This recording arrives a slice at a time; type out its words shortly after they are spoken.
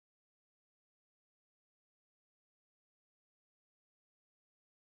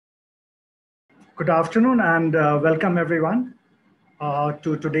Good afternoon and welcome everyone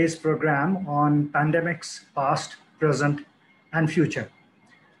to today's program on pandemics, past, present, and future.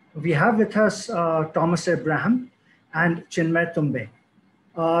 We have with us Thomas Abraham and Chinmay Tumbe.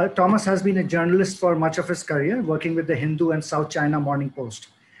 Thomas has been a journalist for much of his career, working with the Hindu and South China Morning Post.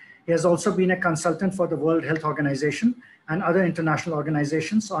 He has also been a consultant for the World Health Organization and other international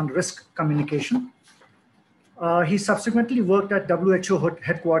organizations on risk communication. He subsequently worked at WHO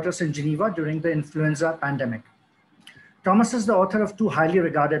headquarters in Geneva during the influenza pandemic. Thomas is the author of two highly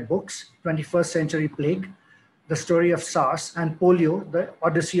regarded books, 21st Century Plague, The Story of SARS, and Polio, The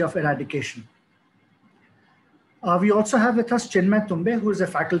Odyssey of Eradication. We also have with us Chinmay Tumbe, who is a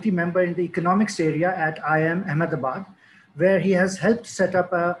faculty member in the economics area at IIM-Ahmedabad, where he has helped set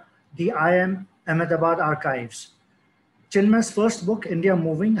up the IIM-Ahmedabad archives. Chinmay's first book, India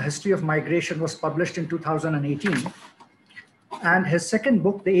Moving, A History of Migration, was published in 2018. And his second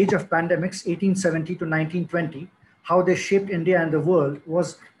book, The Age of Pandemics, 1870 to 1920, How They Shaped India and the World,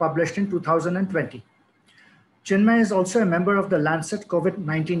 was published in 2020. Chinmay is also a member of the Lancet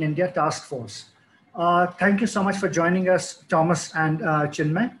COVID-19 India Task Force. Thank you so much for joining us, Thomas and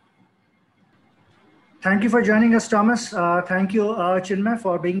Chinmay. Thank you for joining us, Thomas. Thank you, Chinmay,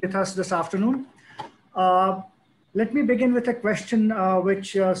 for being with us this afternoon. Let me begin with a question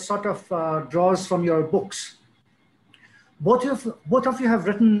which sort of draws from your books. Both of you have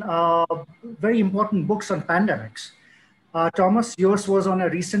written very important books on pandemics. Thomas, yours was on a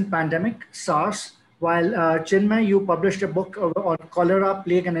recent pandemic, SARS, while Chinmay, you published a book on cholera,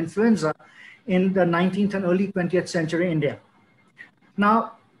 plague, and influenza in the 19th and early 20th century India.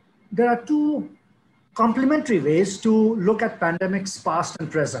 Now, there are two complementary ways to look at pandemics past and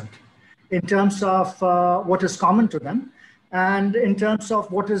present, in terms of what is common to them and in terms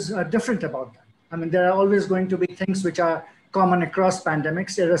of what is different about them. I mean, there are always going to be things which are common across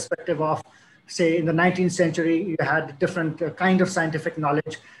pandemics, irrespective of, say, in the 19th century, you had different kind of scientific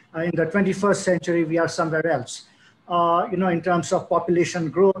knowledge. In the 21st century, we are somewhere else. In terms of population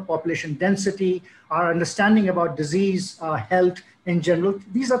growth, population density, our understanding about disease, health in general,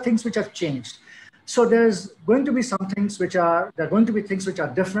 these are things which have changed. So there's going to be some things there are going to be things which are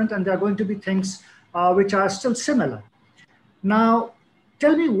different, and there are going to be things which are still similar. Now,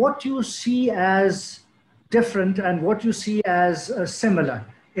 tell me what you see as different and what you see as similar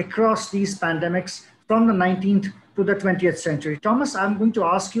across these pandemics from the 19th to the 20th century. Thomas, I'm going to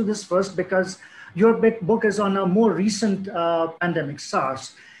ask you this first because your book is on a more recent pandemic,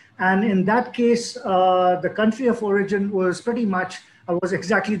 SARS. And in that case, the country of origin was pretty much, was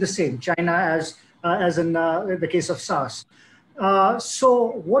exactly the same, China, as in the case of SARS.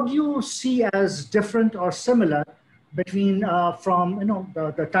 So what do you see as different or similar between from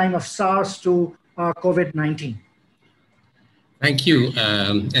the time of SARS to COVID-19? Thank you,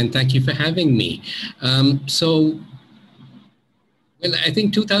 and thank you for having me. Well, I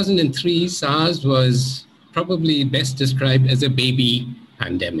think 2003 SARS was probably best described as a baby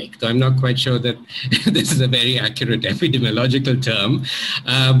pandemic, though I'm not quite sure that this is a very accurate epidemiological term,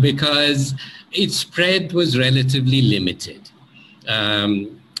 because its spread was relatively limited,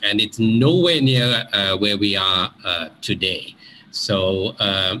 and it's nowhere near where we are today. So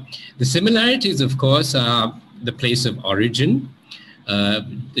the similarities, of course, are the place of origin,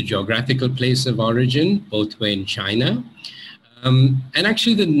 the geographical place of origin, both were in China, and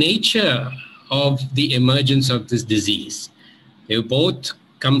actually the nature of the emergence of this disease. They both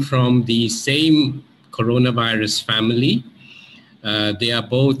come from the same coronavirus family. They are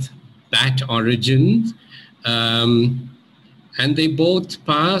both bat origins, and they both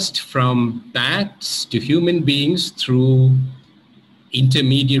passed from bats to human beings through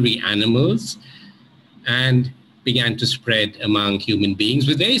intermediary animals and began to spread among human beings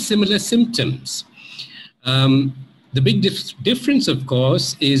with very similar symptoms. The big difference, of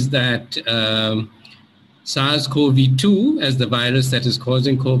course, is that SARS-CoV-2, as the virus that is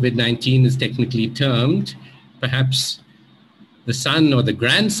causing COVID-19 is technically termed, perhaps the son or the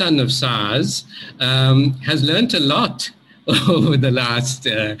grandson of SARS, has learned a lot over the last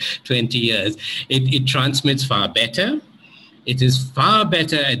 20 years. It transmits far better. It is far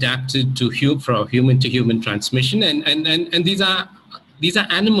better adapted for human-to-human transmission, and these are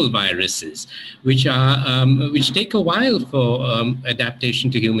animal viruses, which take a while for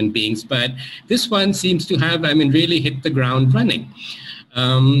adaptation to human beings. But this one seems to have, really hit the ground running.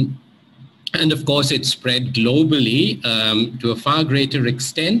 And of course, it spread globally to a far greater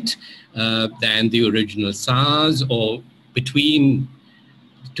extent than the original SARS, or between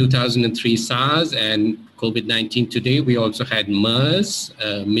 2003 SARS and COVID-19 today, we also had MERS,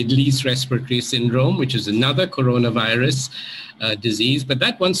 Middle East Respiratory Syndrome, which is another coronavirus disease. But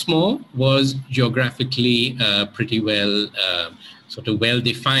that once more was geographically pretty well, sort of well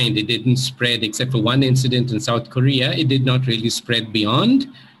defined. It didn't spread, except for one incident in South Korea. It did not really spread beyond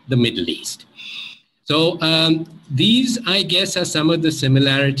the Middle East. So these, I guess, are some of the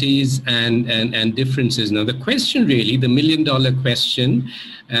similarities and differences. Now, the question really, the million-dollar question,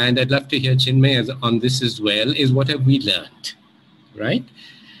 and I'd love to hear Chinmay on this as well, is what have we learned, right?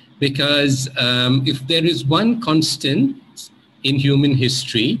 Because if there is one constant in human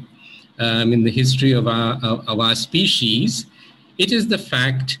history, in the history of our species, it is the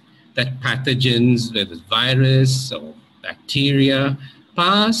fact that pathogens, whether it's virus or bacteria,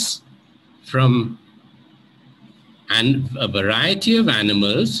 pass from a variety of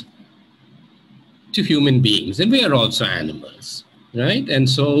animals to human beings. And we are also animals, right? And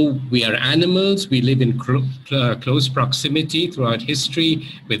so we are animals. We live in close proximity throughout history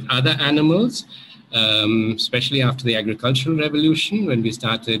with other animals, especially after the agricultural revolution, when we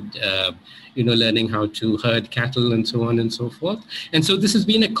started learning how to herd cattle and so on and so forth. And so this has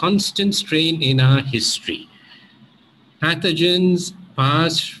been a constant strain in our history. Pathogens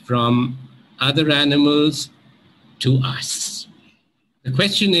pass from other animals to us. The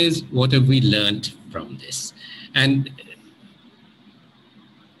question is, what have we learned from this? And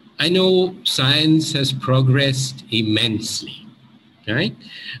I know science has progressed immensely, right?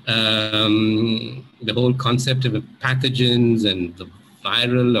 The whole concept of pathogens and the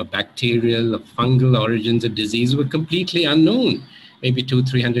viral or bacterial or fungal origins of disease were completely unknown, maybe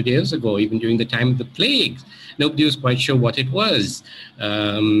 200-300 years ago, even during the time of the plagues. Nobody was quite sure what it was.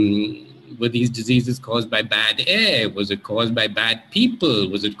 Were these diseases caused by bad air? Was it caused by bad people?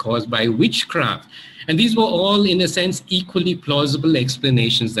 Was it caused by witchcraft? And these were all, in a sense, equally plausible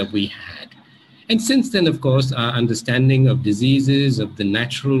explanations that we had. And since then, of course, our understanding of diseases, of the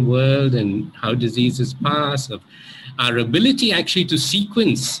natural world and how diseases pass, of our ability actually to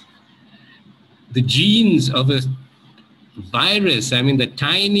sequence the genes of a virus, I mean, the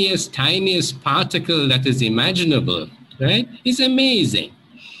tiniest particle that is imaginable, right, is amazing.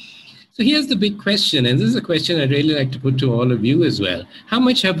 So here's the big question, and this is a question I'd really like to put to all of you as well. How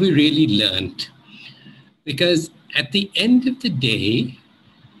much have we really learned? Because at the end of the day,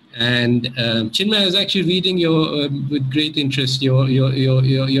 and Chinmay, I was actually reading your, with great interest,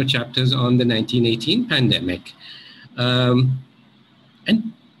 your chapters on the 1918 pandemic. And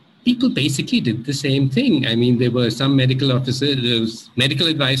people basically did the same thing. I mean, there were some medical officers, there was medical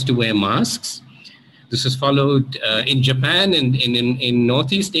advice to wear masks. This was followed in Japan and in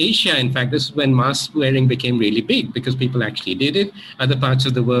Northeast Asia. In fact, this is when mask wearing became really big because people actually did it. Other parts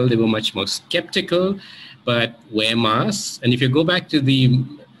of the world, they were much more skeptical, but wear masks. And if you go back to the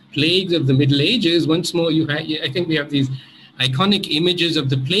plagues of the Middle Ages, once more, I think we have these iconic images of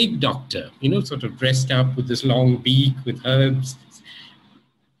the plague doctor, sort of dressed up with this long beak with herbs,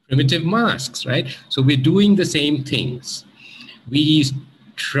 primitive masks, right? So we're doing the same things. We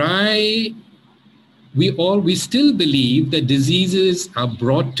still believe that diseases are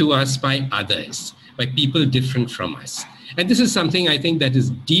brought to us by others, by people different from us. And this is something I think that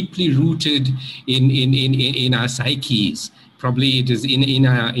is deeply rooted in our psyches. Probably it is in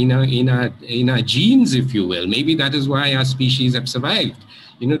our genes, if you will. Maybe that is why our species have survived,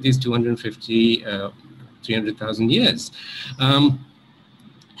 these 250, 300,000 years. We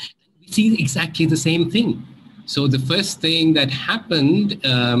see exactly the same thing. So the first thing that happened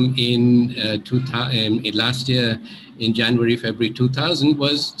last year in January, February 2000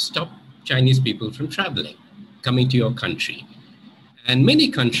 was stop Chinese people from traveling, coming to your country. And many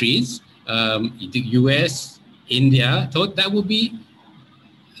countries, the US, India, thought that would be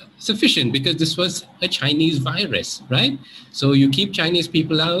sufficient because this was a Chinese virus, right? So you keep Chinese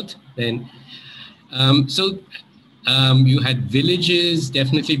people out, then you had villages,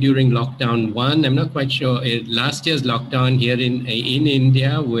 definitely during lockdown 1. I'm not quite sure. Last year's lockdown here in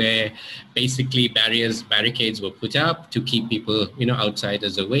India, where basically barricades were put up to keep people,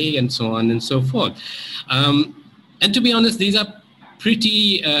 outsiders away, and so on and so forth. And to be honest, these are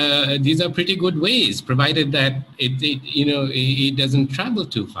pretty good ways, provided that it doesn't travel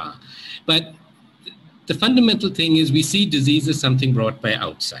too far. But the fundamental thing is we see disease as something brought by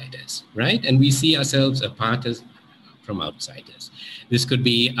outsiders, right? And we see ourselves apart from outsiders. This could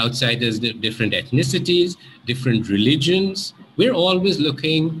be outsiders, different ethnicities, different religions. We're always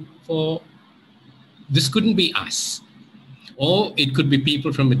looking for, this couldn't be us. Or it could be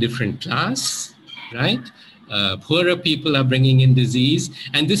people from a different class, right? Poorer people are bringing in disease.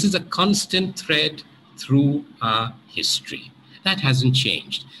 And this is a constant thread through our history. That hasn't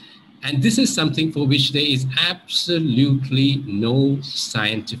changed. And this is something for which there is absolutely no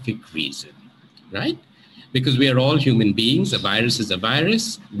scientific reason, right? Because we are all human beings. A virus is a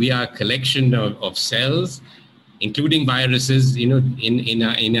virus. We are a collection of cells, including viruses, in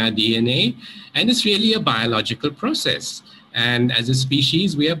our DNA. And it's really a biological process. And as a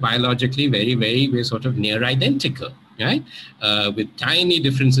species, we are biologically we're sort of near identical, right? With tiny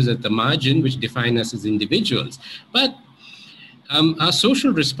differences at the margin, which define us as individuals. But our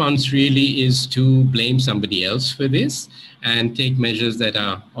social response really is to blame somebody else for this and take measures that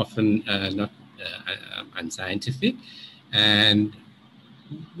are often not unscientific. And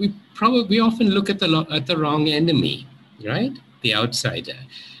we often look at the wrong enemy, right? The outsider.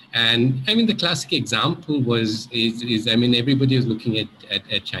 And I mean, the classic example is everybody is looking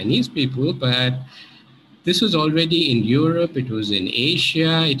at Chinese people, but this was already in Europe, it was in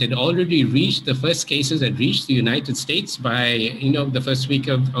Asia, it had already reached, the first cases had reached the United States by, the first week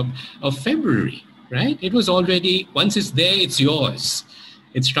of February, right? It was already, once it's there, it's yours.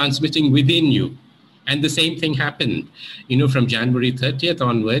 It's transmitting within you. And the same thing happened, from January 30th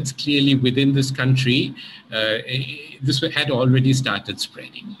onwards, clearly within this country, this had already started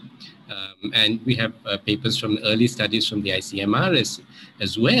spreading. And we have papers from early studies from the ICMR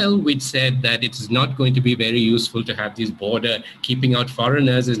as well, which said that it is not going to be very useful to have these keeping out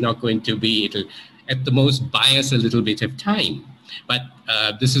foreigners is not going to be, it'll at the most buy us a little bit of time. But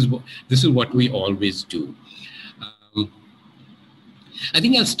this is what we always do. I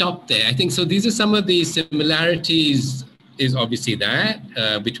think I'll stop there. I think so. These are some of the similarities is obviously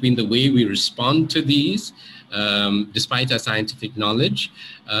that between the way we respond to these, despite our scientific knowledge,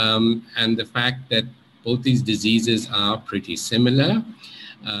 and the fact that both these diseases are pretty similar.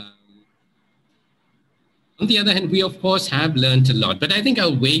 On the other hand, we of course have learned a lot, but I think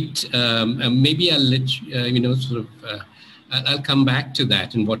I'll wait. Maybe I'll let you, I'll come back to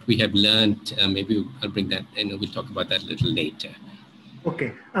that and what we have learned. Maybe I'll bring that, we'll talk about that a little later.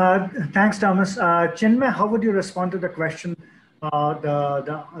 Okay, thanks, Thomas. Chinmay, how would you respond to the question,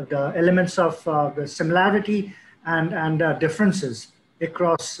 the elements of the similarity and differences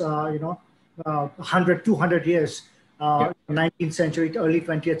across, 100, 200 years, 19th century, early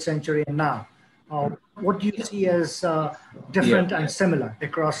 20th century, and now? What do you see as different and similar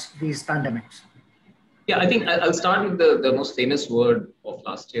across these pandemics? Yeah, I think I'll start with the most famous word of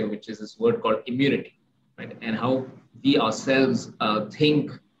last year, which is this word called immunity, right? And how we ourselves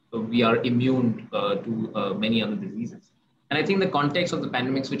think we are immune to many other diseases. And I think the context of the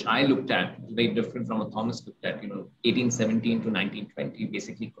pandemics, which I looked at, is very different from what Thomas looked at, 1817 to 1920,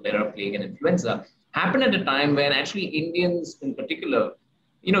 basically cholera, plague, and influenza, happened at a time when actually Indians in particular,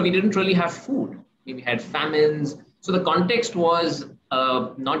 we didn't really have food. We had famines. So the context was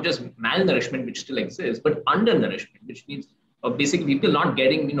not just malnourishment, which still exists, but undernourishment, which means basically people not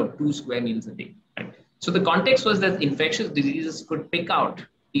getting, 2 square meals a day. Right? So the context was that infectious diseases could pick out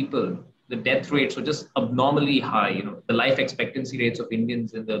people. The death rates were just abnormally high. The life expectancy rates of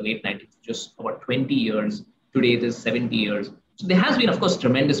Indians in the late 90s, just about 20 years. Today it is 70 years. So there has been, of course,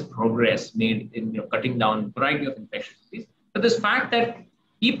 tremendous progress made in cutting down a variety of infectious diseases. But this fact that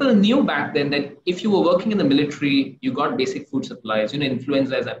people knew back then that if you were working in the military, you got basic food supplies.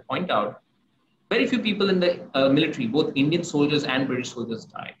 Influenza, as I point out, very few people in the military, both Indian soldiers and British soldiers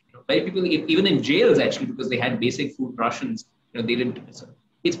died. Very people, even in jails, actually, because they had basic food rations, they didn't.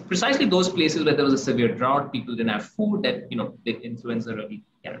 It's precisely those places where there was a severe drought, people didn't have food, that, the influenza really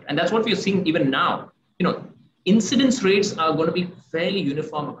carried. And that's what we're seeing even now. Incidence rates are going to be fairly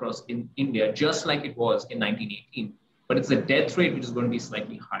uniform across in India, just like it was in 1918. But it's the death rate which is going to be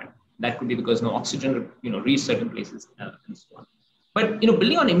slightly higher. That could be because no oxygen, reached certain places and so on. But,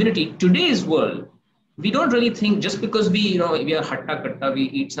 building on immunity, today's world, we don't really think just because we are hatta katta, we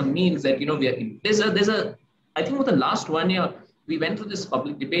eat some meals that, we are, I think for the last 1 year, we went through this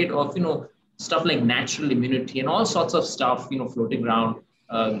public debate of, stuff like natural immunity and all sorts of stuff, floating around,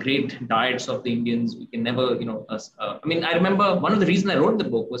 great diets of the Indians. We can never, I remember one of the reasons I wrote the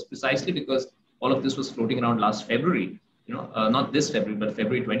book was precisely because all of this was floating around last February, not this February, but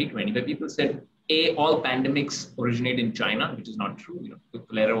February 2020, where people said, A, all pandemics originate in China, which is not true.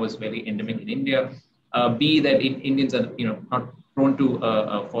 Cholera was very endemic in India. B, that Indians are, not prone to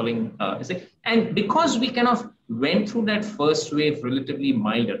falling sick. And because we kind of went through that first wave relatively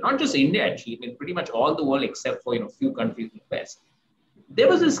milder, not just India, actually, pretty much all the world except for, few countries in the West, there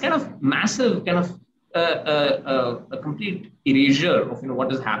was this kind of massive kind of a complete erasure of, what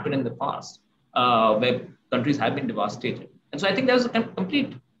has happened in the past, where countries have been devastated. And so I think there was a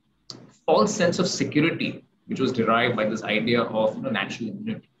complete false sense of security, which was derived by this idea of natural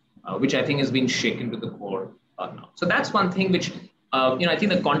immunity, which I think has been shaken to the core now. So that's one thing which, I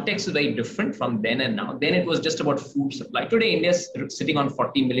think the context is very different from then and now. Then it was just about food supply. Today, India is sitting on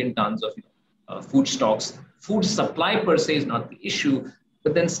 40 million tons of food stocks. Food supply per se is not the issue,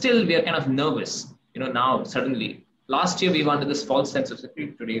 but then still we are kind of nervous. Now suddenly, last year we were under this false sense of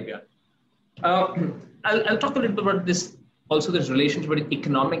security. Today we are. I'll talk a little bit about this. Also, there's relationship between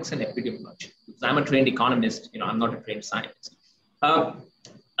economics and epidemiology. Because I'm a trained economist. I'm not a trained scientist. In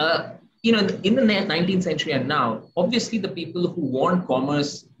the 19th century and now, obviously the people who want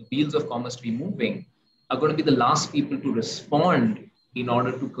commerce, the wheels of commerce to be moving, are going to be the last people to respond in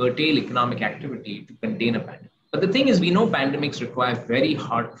order to curtail economic activity to contain a pandemic. But the thing is, we know pandemics require very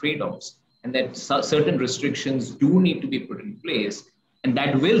hard trade-offs, and that certain restrictions do need to be put in place, and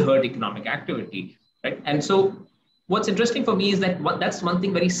that will hurt economic activity, right? And so what's interesting for me is that that's one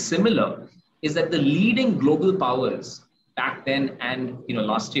thing very similar, is that the leading global powers back then and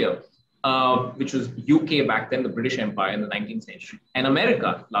last year, which was UK back then, the British Empire in the 19th century, and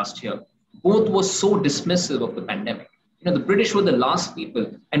America last year, both were so dismissive of the pandemic. The British were the last people,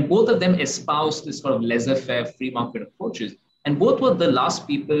 and both of them espoused this sort of laissez-faire free market approaches. And both were the last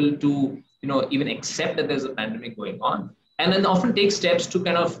people to, even accept that there's a pandemic going on, and then often take steps to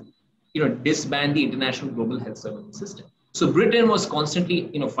kind of, disband the international global health surveillance system. So Britain was constantly,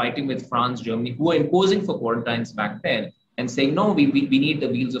 fighting with France, Germany, who were imposing for quarantines back then and saying, no, we need the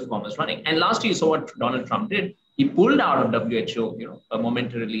wheels of commerce running. And last year, you saw what Donald Trump did. He pulled out of WHO,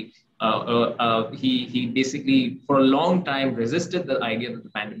 momentarily. He basically, for a long time, resisted the idea that the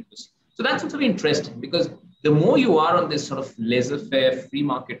pandemic was. So that's what's really interesting, because the more you are on this sort of laissez-faire free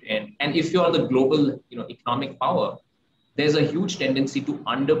market end, and if you're the global, economic power, there's a huge tendency to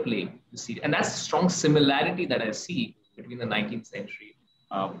underplay the seed. And that's a strong similarity that I see between the 19th century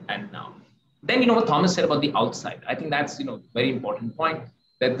and now. Then, what Thomas said about the outside, I think that's, very important point,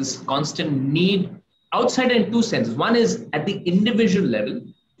 that this constant need outside in two senses. One is at the individual level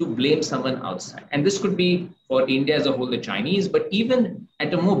to blame someone outside. And this could be for India as a whole, the Chinese, but even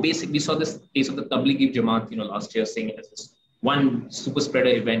at a more basic, we saw this case of the Tablighi Jamaat, last year, saying it as this one super spreader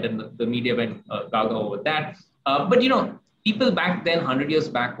event, and the media went gaga over that. But, people back then, 100 years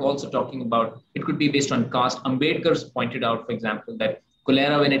back, were also talking about it could be based on caste. Ambedkar's pointed out, for example, that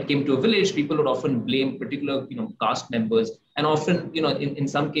cholera, when it came to a village, people would often blame particular, caste members, and often, in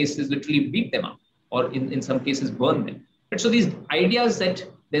some cases, literally beat them up, or in some cases, burn them. But so these ideas that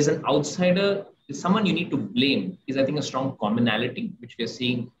there's an outsider, there's someone you need to blame, is, I think, a strong commonality, which we are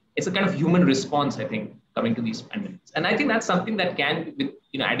seeing. It's a kind of human response, I think, coming to these pandemics. And I think that's something that can,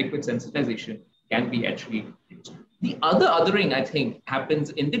 with adequate sensitization, can be actually used. The other othering, I think,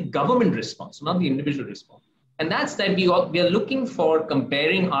 happens in the government response, not the individual response. And that's that we are looking for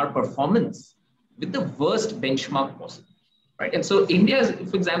comparing our performance with the worst benchmark possible, right? And so India,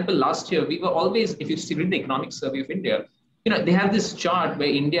 for example, last year, we were always, if you read the economic survey of India, they have this chart where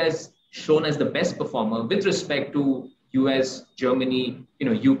India is shown as the best performer with respect to US, Germany,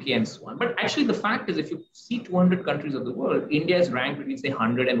 UK, and so on. But actually, the fact is, if you see 200 countries of the world, India is ranked between, say,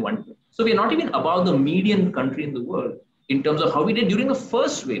 100 and 120. So we're not even above the median country in the world in terms of how we did during the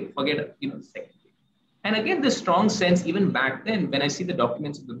first wave, forget, the second wave. And again, this strong sense, even back then, when I see the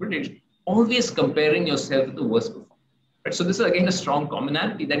documents of the British, always comparing yourself with the worst performer. Right? So this is, again, a strong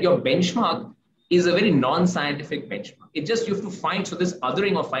commonality that your benchmark is a very non-scientific benchmark. It just, you have to find, so this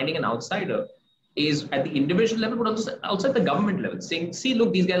othering of finding an outsider is at the individual level, but also outside the government level, saying, see,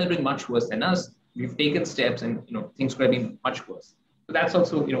 look, these guys are doing much worse than us. We've taken steps, and things could have been much worse. So that's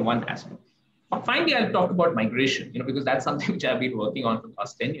also one aspect. Finally, I'll talk about migration, because that's something which I've been working on for the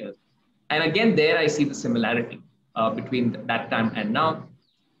past 10 years. And again, there I see the similarity between that time and now.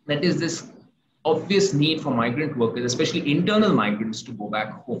 That is this obvious need for migrant workers, especially internal migrants, to go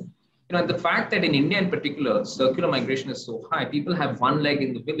back home. And the fact that in India in particular, circular migration is so high, people have one leg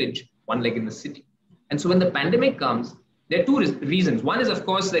in the village, one leg in the city. And so when the pandemic comes, there are two reasons. One is, of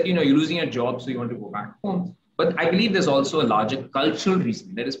course, that you're losing your job, so you want to go back home. But I believe there's also a larger cultural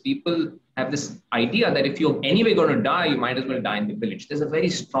reason. That is, people have this idea that if you're anyway going to die, you might as well die in the village. There's a very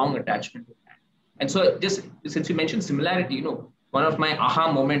strong attachment to that. And so just since you mentioned similarity, one of my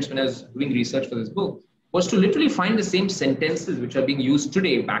aha moments when I was doing research for this book was to literally find the same sentences which are being used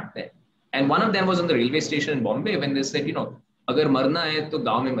today back then. And one of them was on the railway station in Bombay when they said, agar marna hai to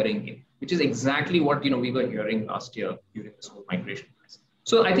gaon mein marenge, which is exactly what, we were hearing last year during this whole migration crisis.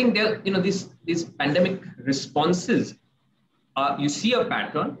 So I think there, these pandemic responses, you see a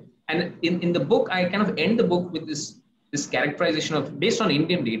pattern. And in the book, I kind of end the book with this characterization of, based on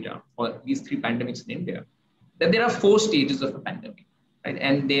Indian data for these three pandemics in India, that there are 4 stages of a pandemic, right?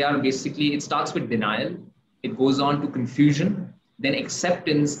 And they are basically, it starts with denial, it goes on to confusion, then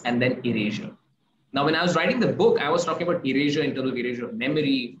acceptance, and then erasure. Now, when I was writing the book, I was talking about erasure, internal erasure of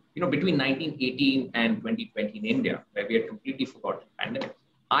memory, between 1918 and 2020 in India, where we had completely forgotten the pandemic.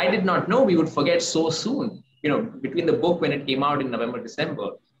 I did not know we would forget so soon, between the book when it came out in November,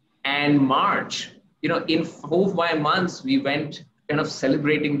 December, and March, in 4-5 months, we went kind of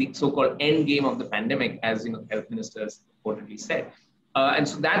celebrating the so-called end game of the pandemic, as, health ministers reportedly said. And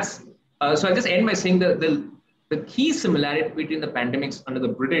so that's, so I just end by saying that the key similarity between the pandemics under the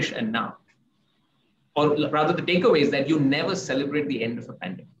British and now, or rather the takeaway is that you never celebrate the end of a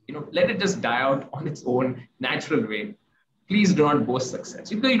pandemic. Let it just die out on its own natural way. Please do not boast success,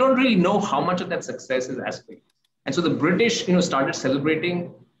 because you don't really know how much of that success is aspect. And so the British, started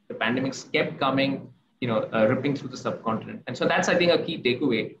celebrating, the pandemics kept coming, ripping through the subcontinent. And so that's, I think, a key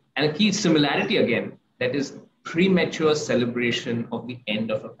takeaway and a key similarity again, that is premature celebration of the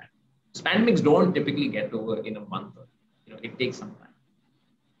end of a pandemic. So pandemics don't typically get over in a month, or, it takes some time.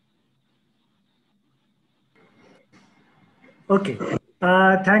 Okay,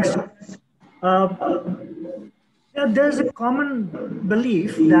 thanks. There's a common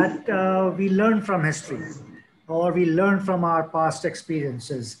belief that we learn from history, or we learn from our past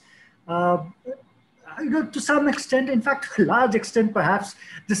experiences. To some extent, in fact, a large extent, perhaps,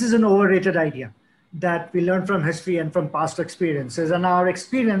 this is an overrated idea, that we learn from history and from past experiences. And our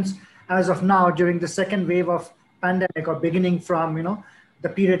experience as of now during the second wave of pandemic, or beginning from, the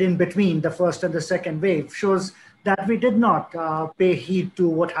period in between the first and the second wave, shows that we did not pay heed to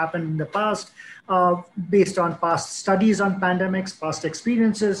what happened in the past, based on past studies on pandemics, past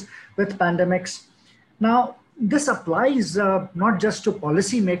experiences with pandemics. Now, this applies not just to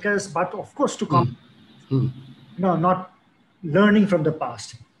policymakers, but of course to not learning from the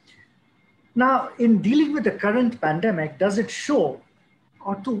past. Now, in dealing with the current pandemic, does it show,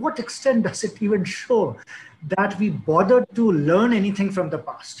 or to what extent does it even show, that we bothered to learn anything from the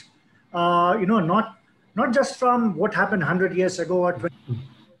past? Not just from what happened 100 years ago, or 20,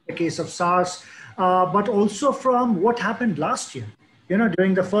 the case of SARS, but also from what happened last year,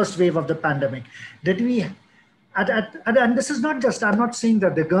 during the first wave of the pandemic. Did we, and this is not just, I'm not saying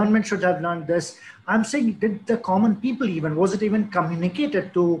that the government should have learned this. I'm saying, did the common people even, was it even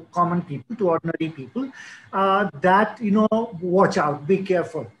communicated to common people, to ordinary people, that, watch out, be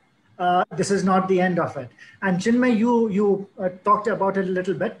careful. This is not the end of it. And Chinmay, you talked about it a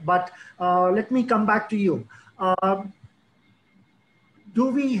little bit, but let me come back to you. Do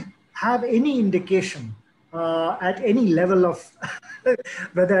we have any indication at any level of,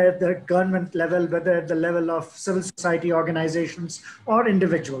 whether at the government level, whether at the level of civil society organizations or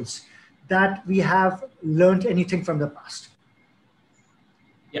individuals, that we have learned anything from the past?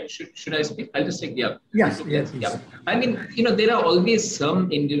 Yeah, should I speak? I'll just take, yeah. Yes. I mean, there are always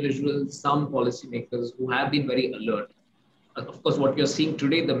some individuals, some policymakers who have been very alert. Of course, what you're seeing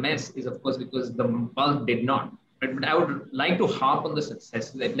today, the mess, is of course because the bulk did not. But I would like to harp on the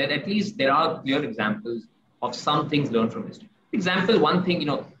successes, that at least there are clear examples of some things learned from history. Example, one thing,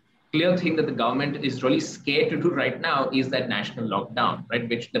 clear thing that the government is really scared to do right now is that national lockdown, right?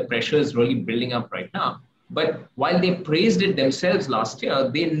 Which the pressure is really building up right now. But while they praised it themselves last year,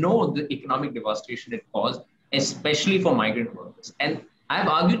 they know the economic devastation it caused, especially for migrant workers. And I've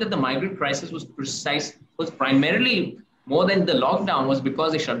argued that the migrant crisis was primarily more than the lockdown, was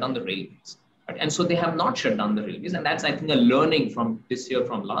because they shut down the railways. Right? And so they have not shut down the railways. And that's, I think, a learning from this year,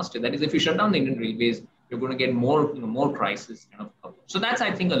 from last year. That is, if you shut down the Indian railways, you're going to get more crisis. So that's,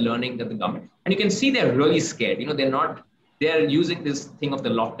 I think, a learning that the government, and you can see they're really scared. They're using this thing of the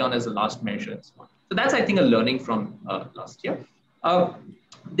lockdown as a last measure and so on. So that's, I think, a learning from last year.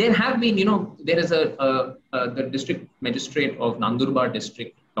 There have been, there is the district magistrate of Nandurbar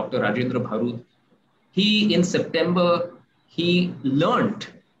district, Dr. Rajendra Bharud. In September, he learned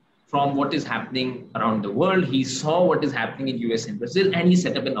from what is happening around the world. He saw what is happening in US and Brazil, and he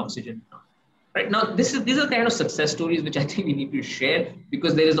set up an oxygen plant. Right now, these are kind of success stories which I think we need to share,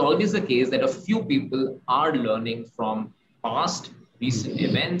 because there is always the case that a few people are learning from past recent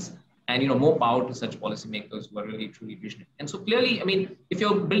events. And more power to such policymakers who are really truly visionary. And so clearly, I mean,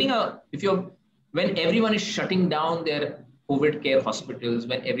 when everyone is shutting down their COVID care hospitals,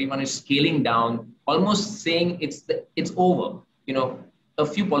 when everyone is scaling down, almost saying it's over, a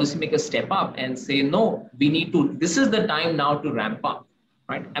few policymakers step up and say, no, this is the time now to ramp up,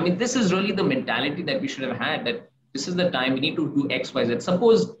 right? I mean, this is really the mentality that we should have had, that this is the time we need to do X, Y, Z.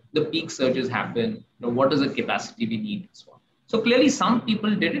 Suppose the peak surges happen, what is the capacity we need and so on. So clearly some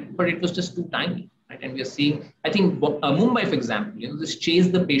people did it, but it was just too tiny, right? And we are seeing, I think Mumbai, for example, this chase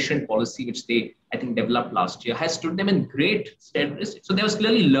the patient policy, which they, I think, developed last year, has stood them in great stead. So there was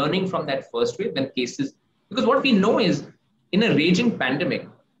clearly learning from that first wave when cases, because what we know is in a raging pandemic,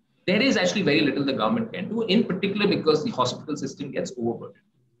 there is actually very little the government can do, in particular because the hospital system gets overburdened.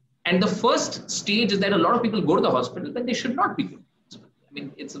 And the first stage is that a lot of people go to the hospital when they should not be going to the hospital. I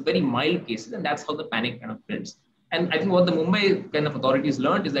mean, it's a very mild cases, and that's how the panic kind of builds. And I think what the Mumbai kind of authorities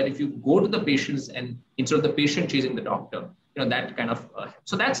learned is that if you go to the patients and instead of the patient chasing the doctor, that kind of,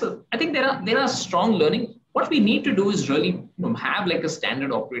 so that's, I think there are strong learning. What we need to do is really have like a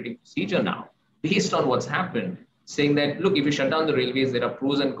standard operating procedure now based on what's happened, saying that, look, if you shut down the railways, there are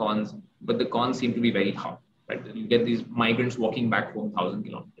pros and cons, but the cons seem to be very hard, right? You get these migrants walking back home 1,000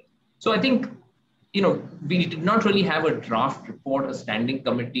 kilometers. So I think, we did not really have a draft report, a standing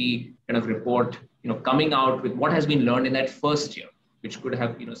committee kind of report, coming out with what has been learned in that first year, which could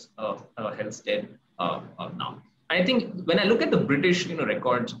have, held stead now. I think when I look at the British,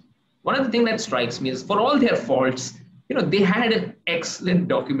 records, one of the things that strikes me is for all their faults, they had an excellent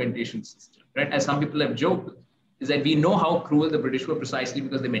documentation system, right? As some people have joked, is that we know how cruel the British were precisely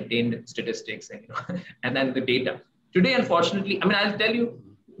because they maintained statistics and, and then the data. Today, unfortunately, I mean, I'll tell you,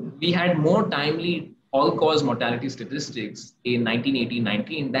 we had more timely all-cause mortality statistics in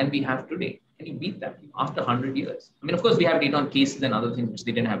 1918-19 than we have today. Can you beat that after 100 years? I mean, of course, we have data on cases and other things which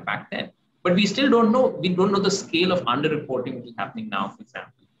they didn't have back then. But we still don't know. We don't know the scale of underreporting which is happening now, for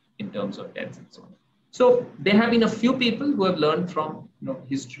example, in terms of deaths and so on. So there have been a few people who have learned from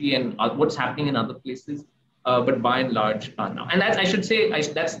history and what's happening in other places, but by and large now. And that's, I should say,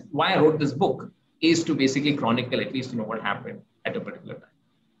 that's why I wrote this book, is to basically chronicle at least what happened at a particular time.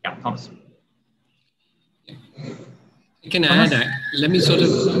 Yeah, Thomas. I can add, let me sort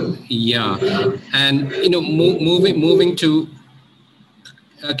of, and moving to.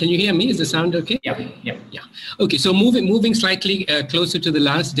 Can you hear me? Is the sound okay? Yeah. Okay, so moving slightly closer to the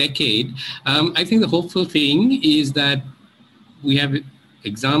last decade, I think the hopeful thing is that we have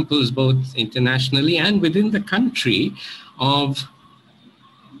examples both internationally and within the country of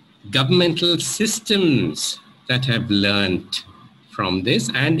governmental systems that have learned from this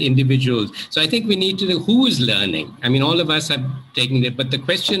and individuals. So I think we need to know who is learning. I mean, all of us have taken it, but the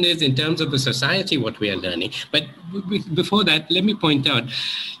question is in terms of the society, what we are learning. But before that, let me point out,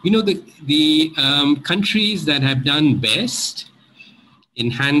 the countries that have done best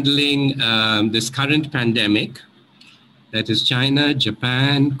in handling this current pandemic, that is China,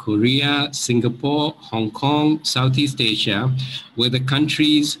 Japan, Korea, Singapore, Hong Kong, Southeast Asia, were the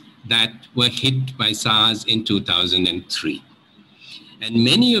countries that were hit by SARS in 2003. And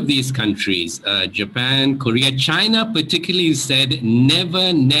many of these countries, Japan, Korea, China particularly said,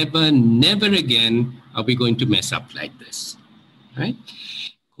 never, never, never again are we going to mess up like this, right?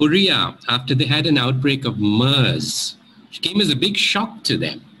 Korea, after they had an outbreak of MERS, which came as a big shock to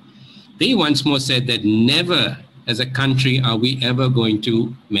them, they once more said that never as a country are we ever going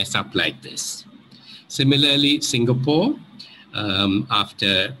to mess up like this. Similarly, Singapore,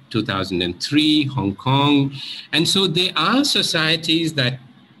 after 2003, Hong Kong. And so there are societies that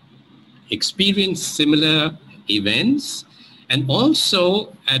experience similar events, and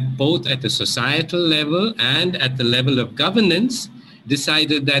also both at the societal level and at the level of governance,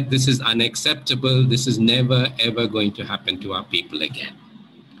 decided that this is unacceptable, this is never ever going to happen to our people again.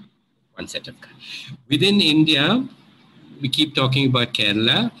 One set of countries. Within India, we keep talking about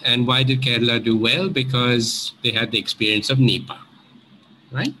Kerala. And why did Kerala do well? Because they had the experience of Nipah,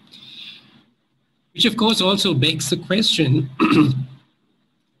 right? Which of course also begs the question,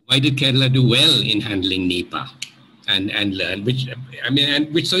 why did Kerala do well in handling Nipah and learn?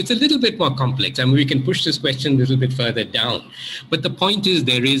 So it's a little bit more complex. I mean, we can push this question a little bit further down. But the point is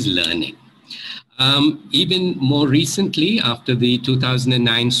there is learning. Even more recently, after the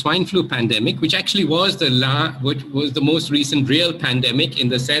 2009 swine flu pandemic, which actually was the most recent real pandemic in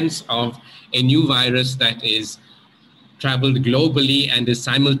the sense of a new virus that is traveled globally and is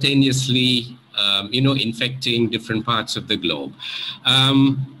simultaneously, infecting different parts of the globe.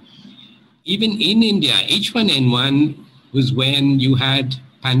 Even in India, H1N1 was when you had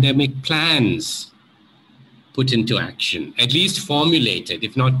pandemic plans put into action, at least formulated,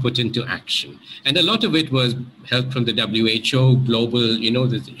 if not put into action. And a lot of it was help from the WHO, global,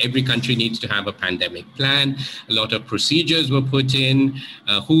 every country needs to have a pandemic plan. A lot of procedures were put in,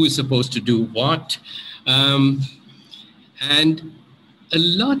 who is supposed to do what. And a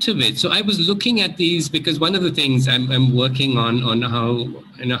lot of it, so I was looking at these because one of the things I'm working on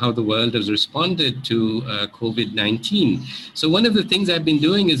how the world has responded to COVID-19. So one of the things I've been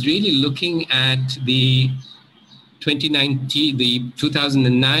doing is really looking at the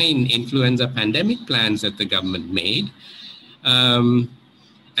 2009 influenza pandemic plans that the government made, and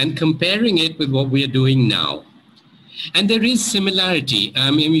comparing it with what we are doing now. And there is similarity.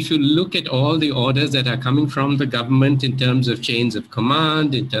 I mean, if you look at all the orders that are coming from the government in terms of chains of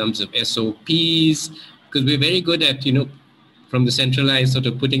command, in terms of SOPs, because we're very good at, you know, from the centralized sort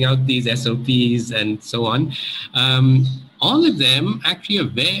of putting out these SOPs and so on. All of them actually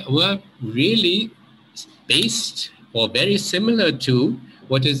were really based or very similar to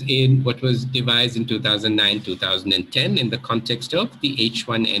what was devised in 2009, 2010 in the context of the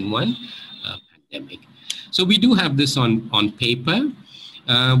H1N1 pandemic. So we do have this on paper.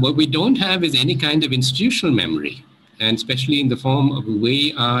 What we don't have is any kind of institutional memory, and especially in the form of the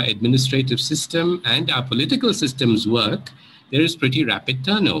way our administrative system and our political systems work, there is pretty rapid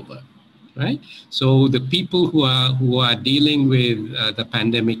turnover, right? So the people who are dealing with the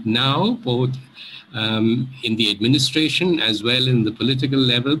pandemic now, both in the administration as well in the political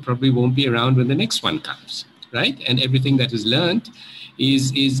level, probably won't be around when the next one comes, right? And everything that is learned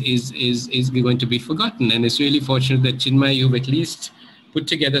is going to be forgotten. And it's really fortunate that, Chinmay, you've at least put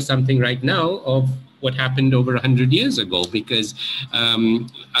together something right now of what happened over 100 years ago, because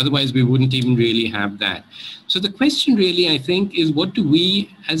otherwise we wouldn't even really have that. So the question really, I think, is what do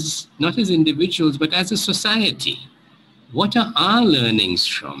we, as not as individuals, but as a society, what are our learnings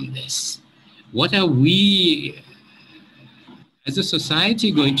from this? What are we as a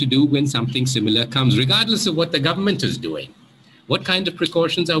society going to do when something similar comes, regardless of what the government is doing? What kind of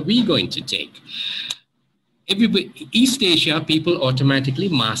precautions are we going to take? East Asia, people automatically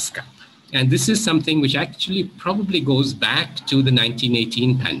mask up. And this is something which actually probably goes back to the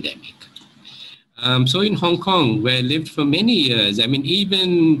 1918 pandemic. So in Hong Kong, where I lived for many years, I mean,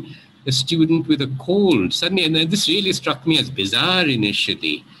 even a student with a cold, suddenly, and this really struck me as bizarre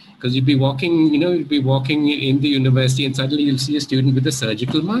initially, because you'd be walking, in the university and suddenly you'll see a student with a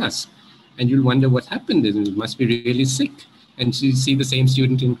surgical mask. And you'll wonder what happened, and it must be really sick. And you see the same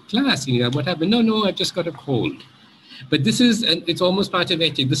student in class, and you're like, what happened? No, I just got a cold. But this is, it's almost part of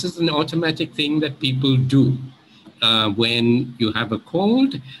ethics. This is an automatic thing that people do. When you have a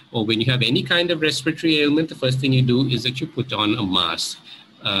cold or when you have any kind of respiratory ailment, the first thing you do is that you put on a mask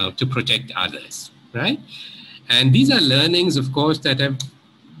to protect others, right? And these are learnings, of course, that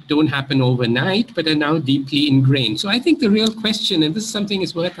don't happen overnight, but are now deeply ingrained. So I think the real question, and this is something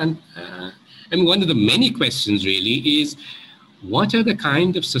is worth, one of the many questions really is, what are the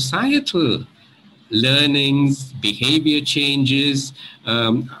kind of societal learnings, behavior changes,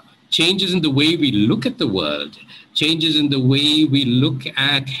 changes in the way we look at the world, changes in the way we look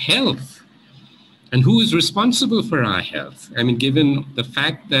at health, and who is responsible for our health? I mean, given the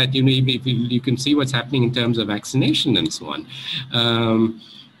fact that, if you can see what's happening in terms of vaccination and so on,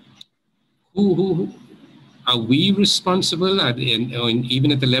 who are we responsible?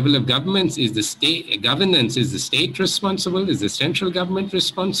 Even at the level of governments, is the state governance? Is the state responsible? Is the central government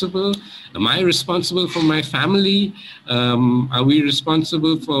responsible? Am I responsible for my family? Are we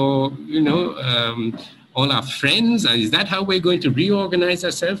responsible for all our friends? Is that how we're going to reorganize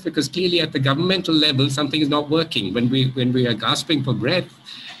ourselves? Because clearly, at the governmental level, something is not working. When we are gasping for breath,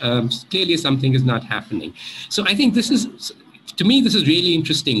 clearly something is not happening. So I think to me, this is really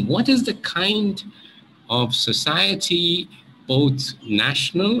interesting. What is the kind of society, both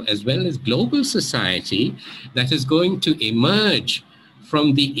national as well as global society, that is going to emerge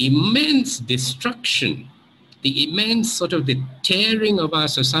from the immense destruction, the immense sort of the tearing of our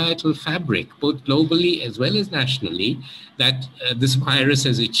societal fabric, both globally as well as nationally, that this virus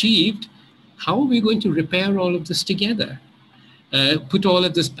has achieved? How are we going to repair all of this together? Put all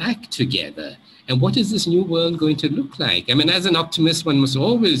of this back together? And what is this new world going to look like? I mean, as an optimist, one must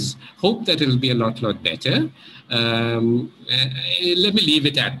always hope that it'll be a lot better. Let me leave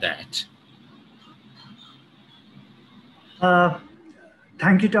it at that.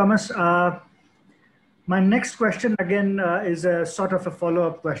 Thank you, Thomas. My next question, again, is a sort of a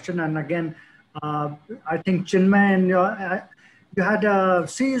follow-up question. And again, I think Chinmay, and you had a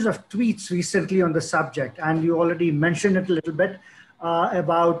series of tweets recently on the subject, and you already mentioned it a little bit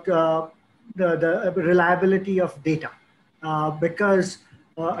about the reliability of data, because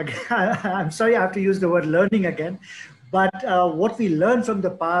again, I'm sorry I have to use the word learning again, but what we learn from the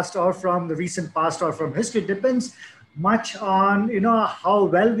past or from the recent past or from history depends much on how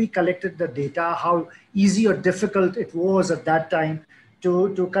well we collected the data, how easy or difficult it was at that time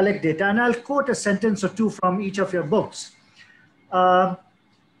to collect data. And I'll quote a sentence or two from each of your books.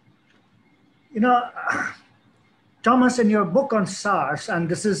 Thomas, in your book on SARS, and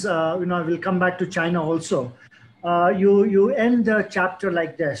this is, we'll come back to China also, you end the chapter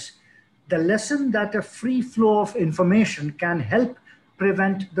like this: the lesson that a free flow of information can help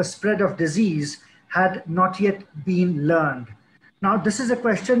prevent the spread of disease had not yet been learned. Now, this is a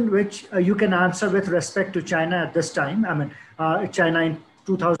question which you can answer with respect to China at this time. I mean, China in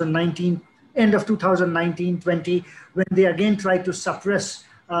 2019, end of 2019-20, when they again tried to suppress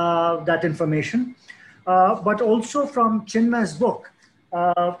that information. But also from Chinmay's book,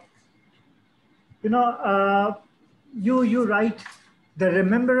 you write, the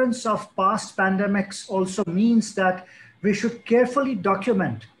remembrance of past pandemics also means that we should carefully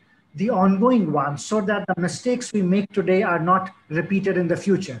document the ongoing ones so that the mistakes we make today are not repeated in the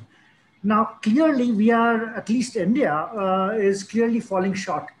future. Now, clearly, we are, at least India, is clearly falling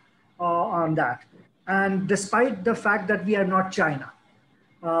short on that. And despite the fact that we are not China,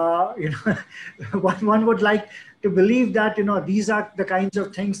 one would like to believe that, these are the kinds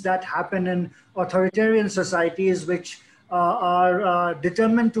of things that happen in authoritarian societies which are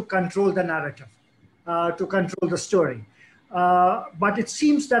determined to control the narrative, to control the story. But it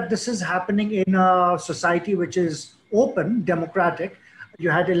seems that this is happening in a society which is open, democratic.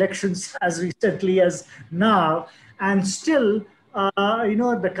 You had elections as recently as now, and still,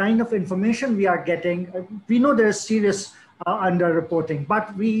 the kind of information we are getting, we know there is serious underreporting,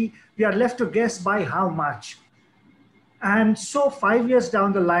 but we are left to guess by how much. And so 5 years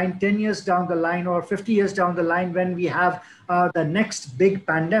down the line, 10 years down the line, or 50 years down the line, when we have the next big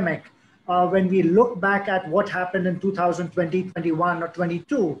pandemic, when we look back at what happened in 2020, 21, or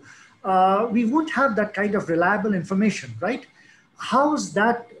 22, we won't have that kind of reliable information, right? How is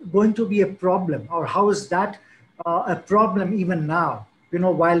that going to be a problem? Or how is that a problem even now,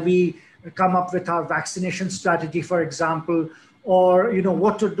 while we come up with our vaccination strategy, for example, or,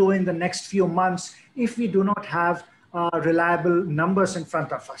 what to do in the next few months if we do not have reliable numbers in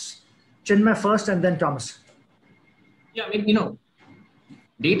front of us? Chinmay first and then Thomas. Yeah, I mean,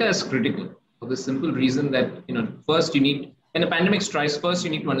 data is critical for the simple reason that, first you need, when a pandemic strikes, first you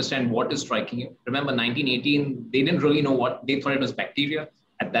need to understand what is striking you. Remember 1918, they didn't really know what, they thought it was bacteria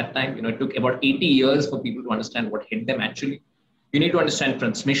at that time. It took about 80 years for people to understand what hit them actually. You need to understand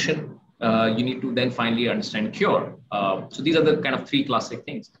transmission. You need to then finally understand cure. So these are the kind of three classic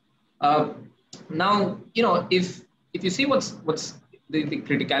things. Now, if you see what's the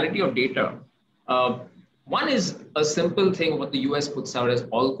criticality of data, one is a simple thing what the US puts out as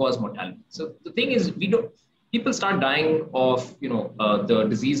all-cause mortality. So the thing is, people start dying of the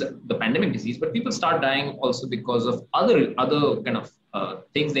disease, the pandemic disease, but people start dying also because of other kind of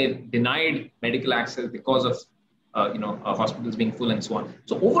things. They denied medical access because of hospitals being full and so on.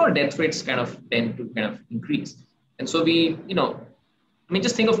 So overall death rates kind of tend to kind of increase. And so we,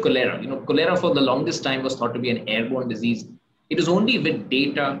 just think of cholera. Cholera for the longest time was thought to be an airborne disease. It is only with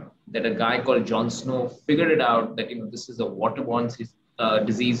data that a guy called John Snow figured it out that, this is a waterborne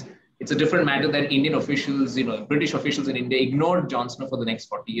disease. It's a different matter that Indian officials, British officials in India ignored John Snow for the next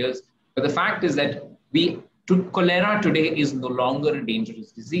 40 years. But the fact is that cholera today is no longer a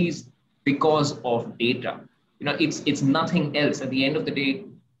dangerous disease because of data. It's nothing else. At the end of the day,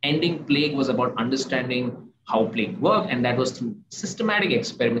 ending plague was about understanding how plague worked, and that was through systematic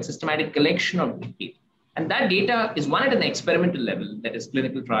experiments, systematic collection of data. And that data is one at an experimental level, that is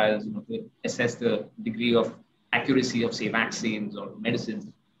clinical trials, to assess the degree of accuracy of, say, vaccines or medicines.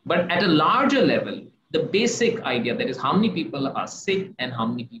 But at a larger level, the basic idea, that is how many people are sick and how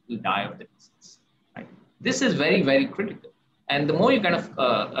many people die of the disease. Right? This is very, very critical. And the more you kind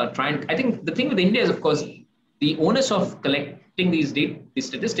of try and, I think the thing with India is, of course, the onus of collecting these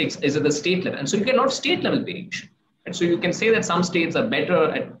statistics is at the state level. And so you get a lot of state level variation. And so you can say that some states are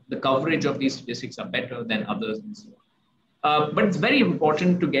better at the coverage of these statistics are better than others and so on. But it's very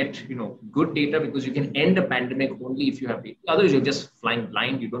important to get, good data, because you can end a pandemic only if you have data. Otherwise, you're just flying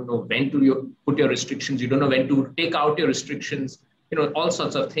blind. You don't know when to put your restrictions. You don't know when to take out your restrictions, all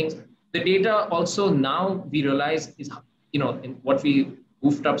sorts of things. The data also now we realize is, in what we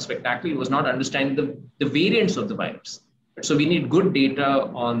goofed up spectacularly was not understanding the variants of the virus. So we need good data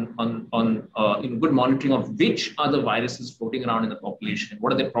on good monitoring of which are the viruses floating around in the population.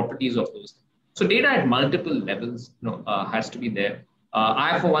 What are the properties of those? So data at multiple levels, has to be there.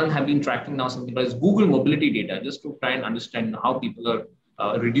 I, for one, have been tracking now something called Google mobility data, just to try and understand how people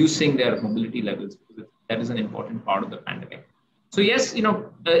are reducing their mobility levels, because that is an important part of the pandemic. So yes,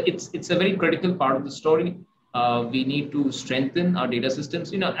 it's a very critical part of the story. We need to strengthen our data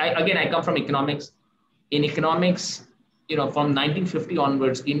systems. I come from economics. In economics, from 1950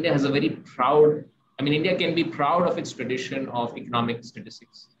 onwards, India has a very proud, India can be proud of its tradition of economic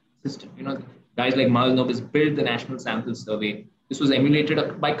statistics system. Guys like Mal Nobis built the National Sample Survey. This was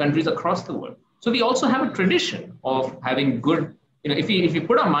emulated by countries across the world. So we also have a tradition of having good, if you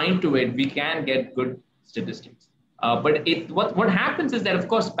put our mind to it, we can get good statistics. But what happens is that, of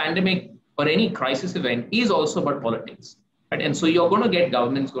course, pandemic or any crisis event is also about politics. right? And so you're going to get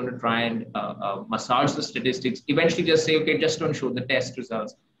governments going to try and massage the statistics, eventually just say, okay, just don't show the test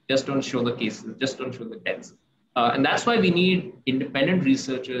results, just don't show the cases, just don't show the deaths. And that's why we need independent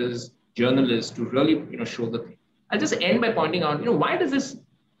researchers, journalists to really, show the thing. I'll just end by pointing out, why does this,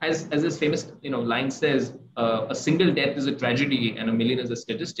 as this famous, line says, a single death is a tragedy and a million is a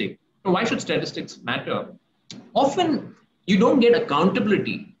statistic. Why should statistics matter? Often you don't get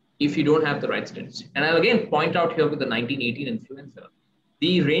accountability if you don't have the right statistic. And I'll again point out here with the 1918 influenza,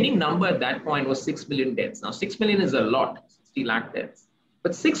 the reigning number at that point was 6 million deaths. Now 6 million is a lot, 60 lakh deaths.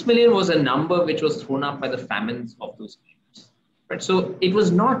 But 6 million was a number which was thrown up by the famines of those years. Right? So it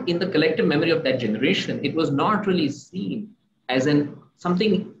was not in the collective memory of that generation. It was not really seen as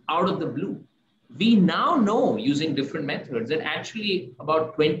something out of the blue. We now know, using different methods, that actually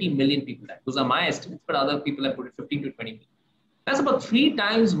about 20 million people died. Those are my estimates, but other people have put it 15 to 20 million. That's about 3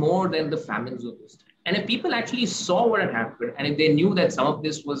 times more than the famines of those times. And if people actually saw what had happened, and if they knew that some of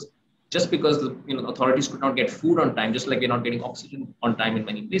this was just because the authorities could not get food on time, just like they're not getting oxygen on time in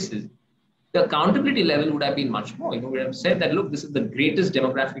many places, the accountability level would have been much more. We would have said that, look, this is the greatest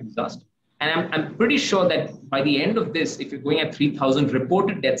demographic disaster. And I'm pretty sure that by the end of this, if you're going at 3,000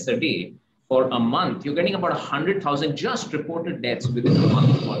 reported deaths a day for a month, you're getting about 100,000 just reported deaths within a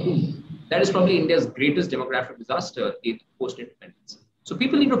month or two. That is probably India's greatest demographic disaster in post-independence. So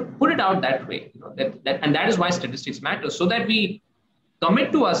people need to put it out that way, and that is why statistics matter, so that we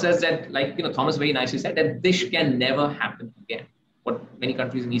commit to ourselves that, like Thomas very nicely said, that this can never happen again. What many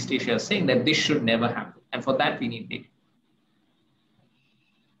countries in East Asia are saying, that this should never happen, and for that we need data.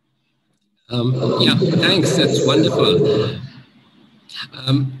 Yeah, thanks. That's wonderful.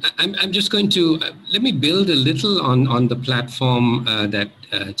 I'm just going to let me build a little on the platform that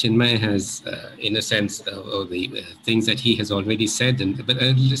Chinmay has, in a sense, or the things that he has already said, but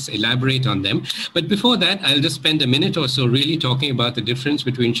I'll just elaborate on them. But before that, I'll just spend a minute or so really talking about the difference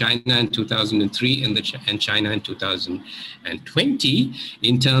between China in 2003 and China in 2020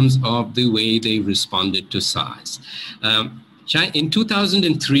 in terms of the way they responded to SARS. In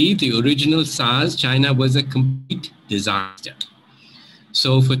 2003, the original SARS, China was a complete disaster.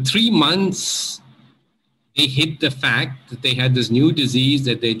 So for 3 months, they hid the fact that they had this new disease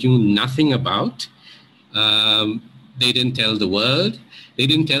that they knew nothing about. They didn't tell the world. They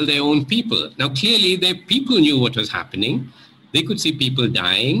didn't tell their own people. Now, clearly, their people knew what was happening. They could see people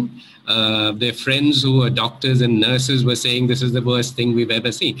dying. Their friends who were doctors and nurses were saying, this is the worst thing we've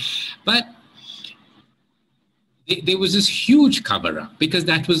ever seen. But there was this huge cover-up because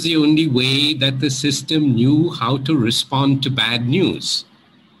that was the only way that the system knew how to respond to bad news,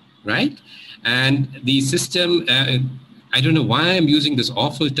 right? And the system, I don't know why I'm using this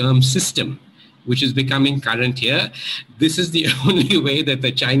awful term system, which is becoming current here. This is the only way that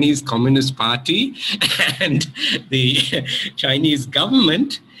the Chinese Communist Party and the Chinese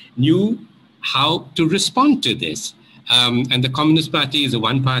government knew how to respond to this. And the Communist Party is a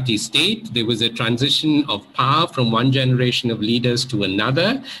one-party state. There was a transition of power from one generation of leaders to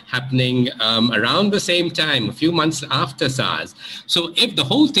another happening around the same time, a few months after SARS. So if the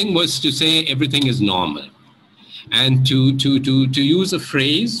whole thing was to say everything is normal, and to use a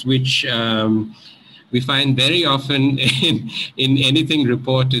phrase which we find very often in anything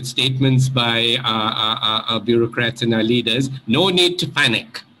reported, statements by our bureaucrats and our leaders, no need to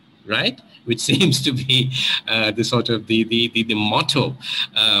panic, right? Which seems to be the sort of the motto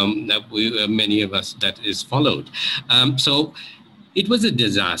that many of us that is followed. So it was a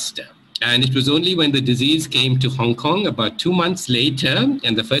disaster. And it was only when the disease came to Hong Kong about 2 months later,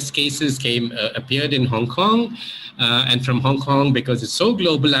 and the first cases appeared in Hong Kong. And from Hong Kong, because it's so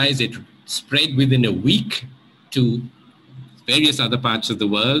globalized, it spread within a week to various other parts of the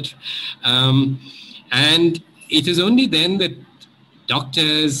world. And it is only then that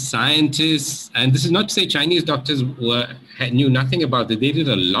doctors, scientists, and this is not to say Chinese doctors knew nothing about it. They did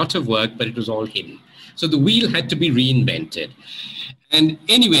a lot of work, but it was all hidden. So the wheel had to be reinvented. And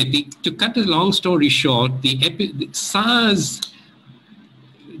anyway, to cut a long story short, the SARS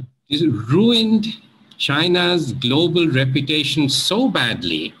ruined China's global reputation so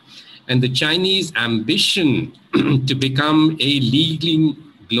badly, and the Chinese ambition to become a leading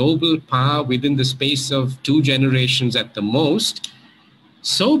global power within the space of 2 generations at the most,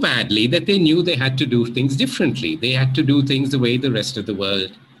 so badly that they knew they had to do things differently. They had to do things the way the rest of the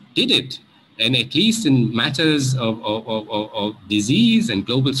world did it. And at least in matters of disease and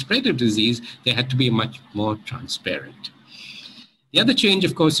global spread of disease, they had to be much more transparent. The other change,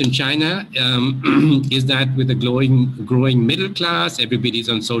 of course, in China is that with a growing middle class, everybody's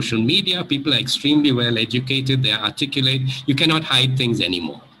on social media, people are extremely well educated, they're articulate, you cannot hide things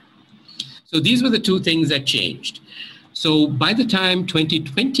anymore. So these were the 2 things that changed. So by the time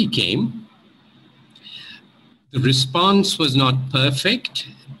 2020 came, the response was not perfect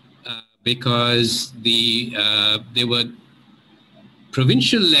because there were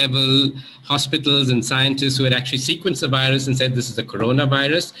provincial level hospitals and scientists who had actually sequenced the virus and said this is a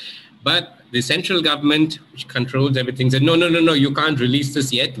coronavirus. But the central government, which controls everything, said, no, you can't release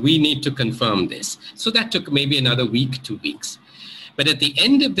this yet. We need to confirm this. So that took maybe another week, 2 weeks. But at the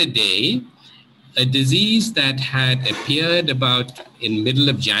end of the day, a disease that had appeared about in middle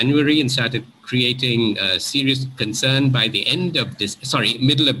of January and started creating serious concern by the end of this,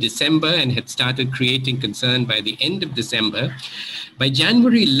 middle of December, and had started creating concern by the end of December. By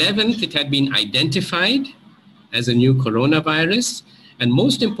January 11th, it had been identified as a new coronavirus. And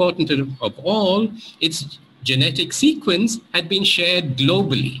most important of all, its genetic sequence had been shared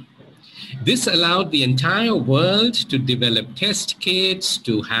globally. This allowed the entire world to develop test kits,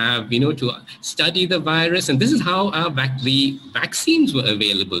 to have, to study the virus. And this is how the vaccines were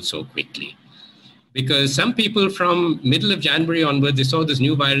available so quickly. Because some people from middle of January onwards, they saw this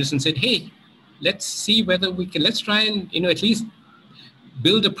new virus and said, hey, let's see whether we can, let's try and, at least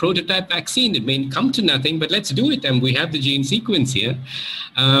build a prototype vaccine. It may come to nothing, but let's do it. And we have the gene sequence here.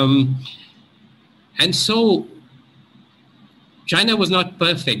 And so China was not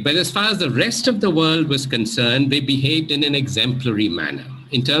perfect, but as far as the rest of the world was concerned, they behaved in an exemplary manner.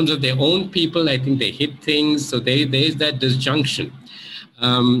 In terms of their own people, I think they hid things. So there's that disjunction.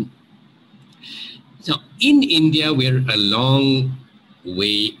 So in India, we're a long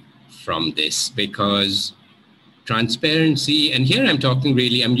way from this because transparency, and here I'm talking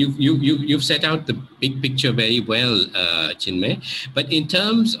really, you've set out the big picture very well, Chinmay, but in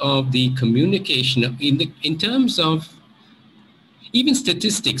terms of the communication, in terms of even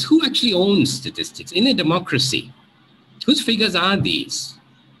statistics, who actually owns statistics in a democracy? Whose figures are these?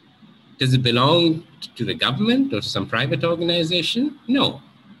 Does it belong to the government or to some private organization? No.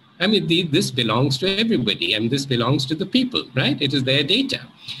 I mean, this belongs to everybody, and this belongs to the people, right? It is their data.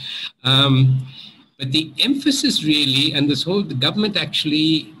 But the emphasis really, and the government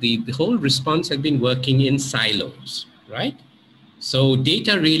actually, the whole response has been working in silos, right? So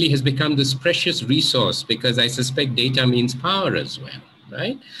data really has become this precious resource because I suspect data means power as well,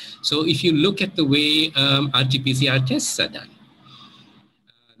 right? So if you look at the way RT-PCR tests are done,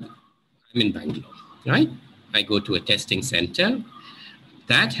 I'm in Bangalore, right? I go to a testing center.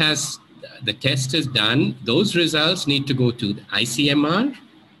 The test is done. Those results need to go to the ICMR.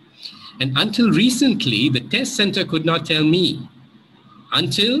 And until recently, the test center could not tell me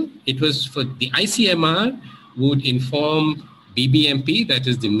until it was for the ICMR would inform BBMP, that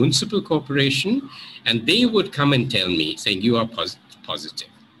is the municipal corporation, and they would come and tell me saying you are positive,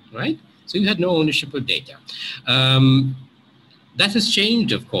 right? So you had no ownership of data. That has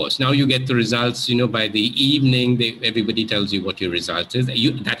changed, of course. Now you get the results, by the evening, everybody tells you what your result is.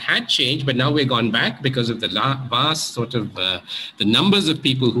 That had changed, but now we're gone back because of the vast sort of the numbers of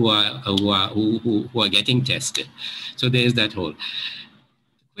people who are getting tested. So there's that whole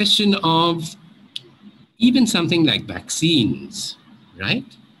question of even something like vaccines, right?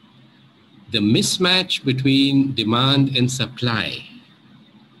 The mismatch between demand and supply.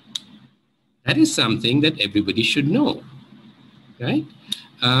 That is something that everybody should know. Right?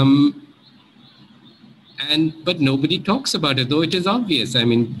 But nobody talks about it, though it is obvious. I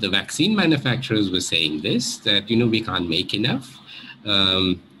mean, the vaccine manufacturers were saying this, that, we can't make enough.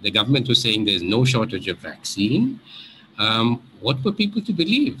 The government was saying there's no shortage of vaccine. What were people to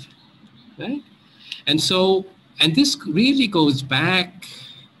believe, right? And this really goes back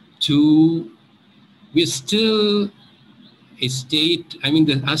to, we're still a state,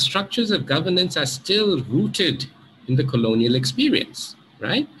 our structures of governance are still rooted in the colonial experience,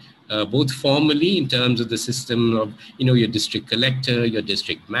 right? Both formally in terms of the system of, your district collector, your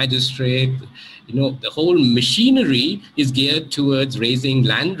district magistrate, the whole machinery is geared towards raising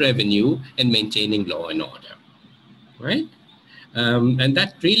land revenue and maintaining law and order, right? And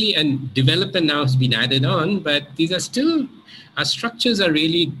that really, and development now has been added on, but these are still, our structures are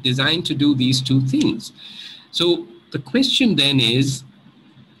really designed to do these two things. So the question then is,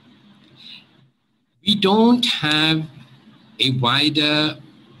 we don't have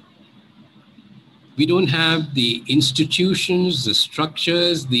we don't have the institutions, the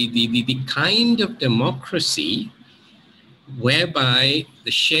structures, the kind of democracy whereby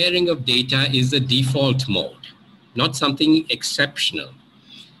the sharing of data is the default mode, not something exceptional,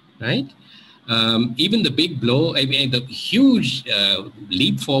 right? Even the big blow, I mean, the huge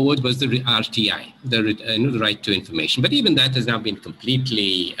leap forward was the RTI, the right to information. But even that has now been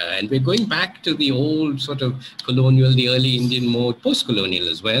completely, and we're going back to the old sort of colonial, the early Indian mode, post-colonial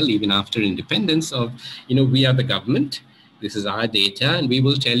as well, even after independence of, we are the government, this is our data, and we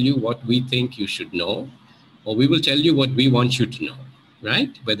will tell you what we think you should know, or we will tell you what we want you to know,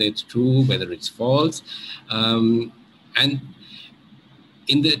 right? Whether it's true, whether it's false. And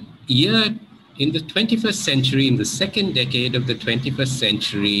in the 21st century, in the second decade of the 21st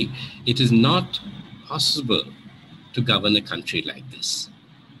century, it is not possible to govern a country like this.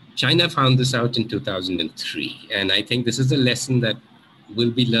 China found this out in 2003, and I think this is a lesson that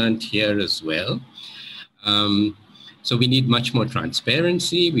will be learned here as well. So we need much more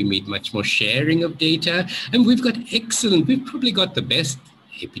transparency, we need much more sharing of data, and we've probably got the best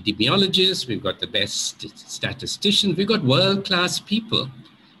epidemiologists, we've got the best statisticians, we've got world-class people,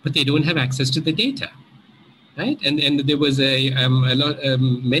 but they don't have access to the data, right? And there was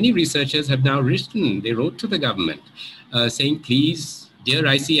many researchers have now they wrote to the government saying, please, dear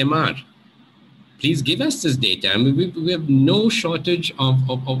ICMR, please give us this data. I mean, we have no shortage of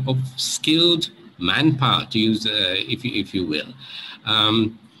skilled manpower, to use, if you will.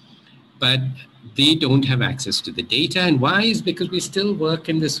 But they don't have access to the data. And why? Is because we still work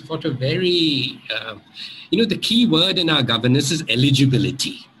in this sort of very, the key word in our governance is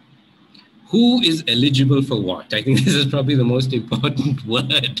eligibility. Who is eligible for what? I think this is probably the most important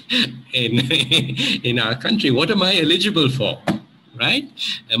word in our country. What am I eligible for, right?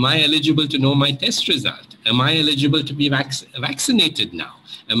 Am I eligible to know my test result? Am I eligible to be vaccinated now?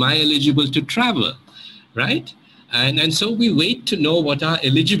 Am I eligible to travel, right? And so we wait to know what our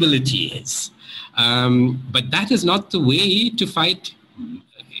eligibility is. But that is not the way to fight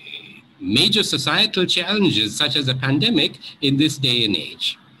major societal challenges such as a pandemic in this day and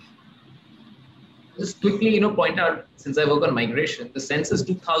age. Just quickly, point out, since I work on migration, the census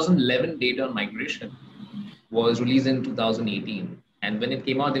 2011 data on migration was released in 2018. And when it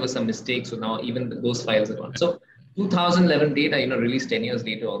came out, there were some mistakes. So now even those files are gone. So 2011 data, released 10 years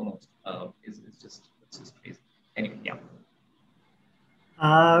later almost, is just crazy. Anyway, yeah.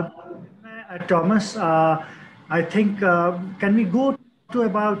 Thomas, I think, can we go to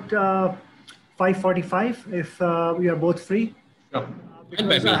about 5:45 if we are both free? Sure.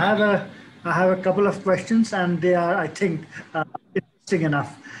 Because I have a couple of questions, and they are, I think, interesting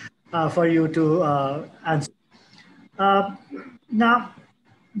enough for you to answer. Now,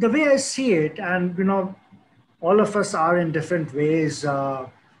 the way I see it, and all of us are in different ways.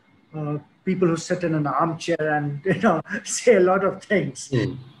 People who sit in an armchair and say a lot of things.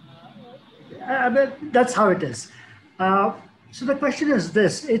 But that's how it is. So the question is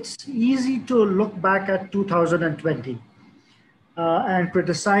this: it's easy to look back at 2020 and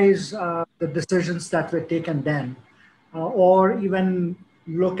criticize the decisions that were taken then, or even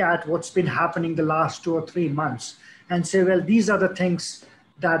look at what's been happening the last 2 or 3 months and say, well, these are the things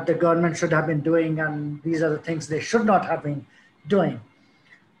that the government should have been doing, and these are the things they should not have been doing.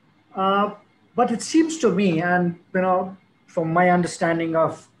 But it seems to me, and from my understanding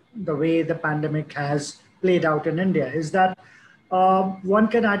of the way the pandemic has played out in India, is that one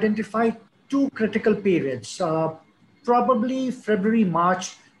can identify 2 critical periods. Probably February,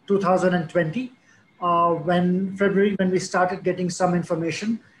 March 2020, when we started getting some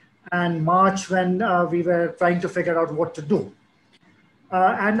information, and March when we were trying to figure out what to do.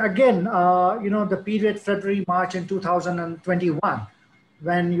 And again, the period February, March in 2021,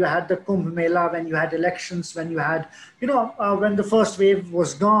 when you had the Kumbh Mela, when you had elections, when you had, when the first wave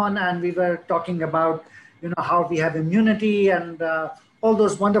was gone and we were talking about, how we have immunity and all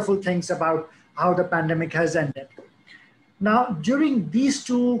those wonderful things about how the pandemic has ended. Now, during these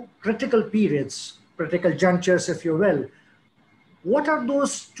 2 critical periods, critical junctures, if you will, what are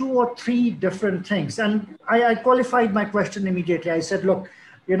those 2 or 3 different things? And I qualified my question immediately. I said, look,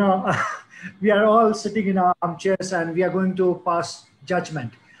 we are all sitting in our armchairs and we are going to pass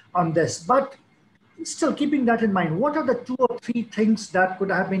judgment on this. But still, keeping that in mind, what are the 2 or 3 things that could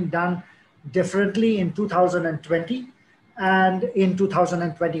have been done differently in 2020 and in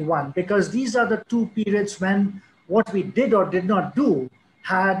 2021? Because these are the 2 periods when what we did or did not do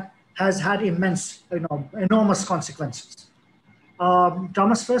has had immense, enormous consequences.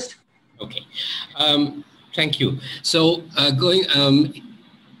 Thomas first. Okay, thank you. So going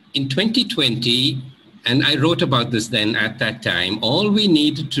in 2020, and I wrote about this then at that time, all we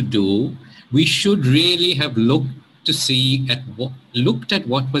needed to do, we should really have looked at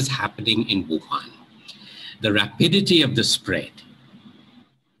what was happening in Wuhan, the rapidity of the spread,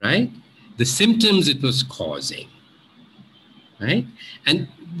 right? The symptoms it was causing, right? And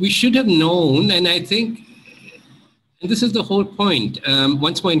we should have known, and I think, and this is the whole point.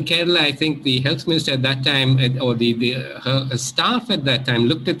 Once more in Kerala, I think the health minister at that time, or her staff at that time,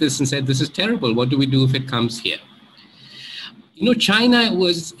 looked at this and said, "This is terrible. What do we do if it comes here?" You know, China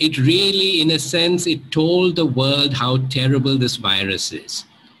it really, in a sense, it told the world how terrible this virus is.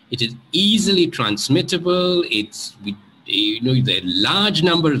 It is easily transmittable. There are large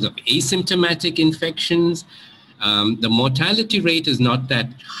numbers of asymptomatic infections. The mortality rate is not that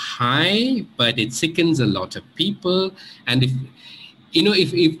high, but it sickens a lot of people. And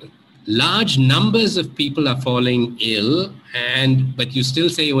if large numbers of people are falling ill, but you still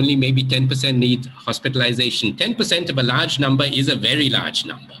say only maybe 10% need hospitalization, 10% of a large number is a very large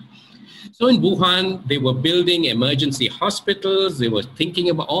number. So in Wuhan, they were building emergency hospitals. They were thinking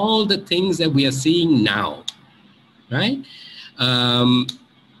about all the things that we are seeing now, right?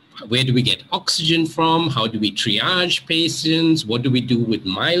 Where do we get oxygen from? How do we triage patients? What do we do with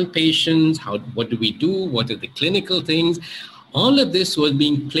mild patients? What do we do? What are the clinical things? All of this was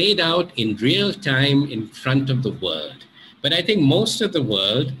being played out in real time in front of the world. But I think most of the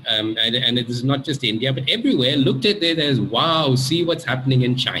world, and it is not just India, but everywhere, looked at it as, wow, see what's happening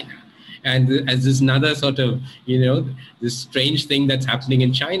in China. And as this another sort of, this strange thing that's happening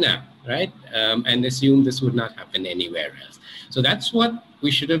in China, right? And assume this would not happen anywhere else. So that's what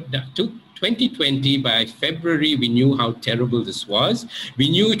we should have done. 2020, by February, we knew how terrible this was. We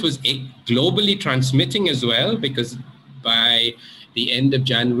knew it was globally transmitting as well, because by the end of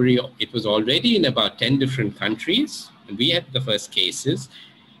January, it was already in about 10 different countries. And we had the first cases.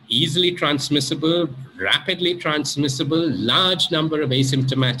 Easily transmissible, rapidly transmissible, large number of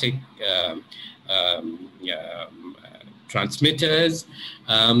asymptomatic transmitters,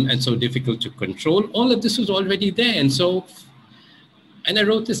 and so difficult to control. All of this was already there. And I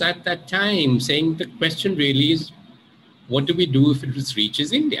wrote this at that time, saying the question really is, what do we do if it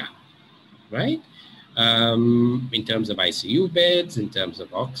reaches India, right? In terms of ICU beds, in terms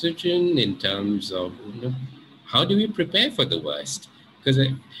of oxygen, in terms of, how do we prepare for the worst? Because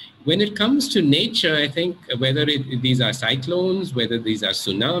when it comes to nature, I think whether these are cyclones, whether these are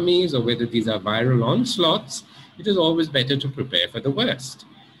tsunamis, or whether these are viral onslaughts, it is always better to prepare for the worst.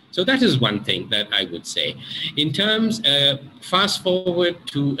 So that is one thing that I would say. In terms, fast forward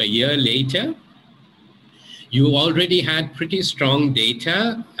to a year later, you already had pretty strong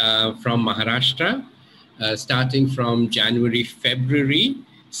data from Maharashtra, starting from January, February,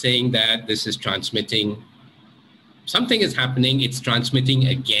 saying that this is transmitting. Something is happening, it's transmitting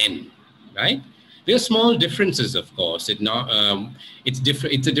again, right? There are small differences, of course. It's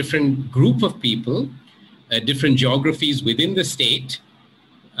different. It's a different group of people, different geographies within the state,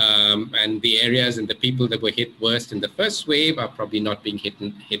 and the areas and the people that were hit worst in the first wave are probably not being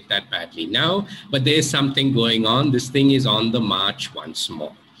hit that badly now. But there's something going on. This thing is on the march once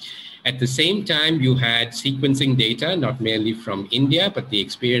more. At the same time, you had sequencing data, not merely from India, but the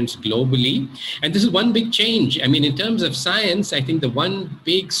experience globally. And this is one big change. I mean, in terms of science, I think the one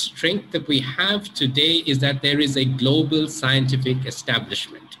big strength that we have today is that there is a global scientific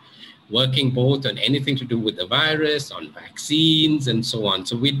establishment working both on anything to do with the virus, on vaccines, and so on.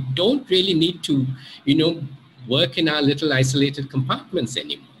 So we don't really need to, work in our little isolated compartments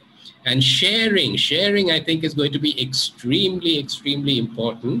anymore. And sharing, I think, is going to be extremely, extremely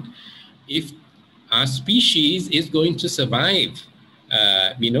important if our species is going to survive,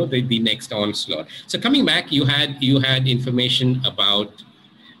 the next onslaught. So coming back, you had information about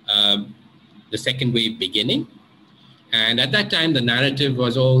the second wave beginning. And at that time, the narrative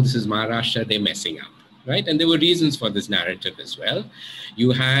was, oh, this is Maharashtra, they're messing up, right? And there were reasons for this narrative as well.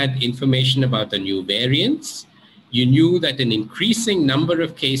 You had information about the new variants. You knew that an increasing number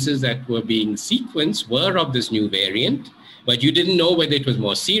of cases that were being sequenced were of this new variant, but you didn't know whether it was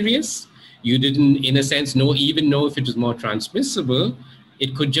more serious. You didn't, in a sense, even know if it was more transmissible.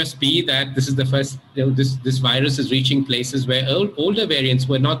 It could just be that this is the first, this virus is reaching places where older variants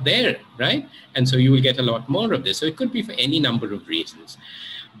were not there, right? And so you will get a lot more of this. So it could be for any number of reasons.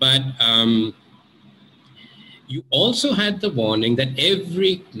 But you also had the warning that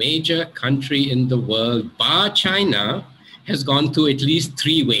every major country in the world, bar China, has gone through at least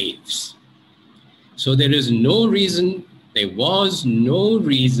 3 waves. So there was no reason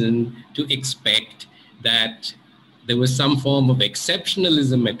to expect that there was some form of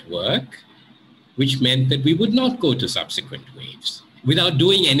exceptionalism at work, which meant that we would not go to subsequent waves without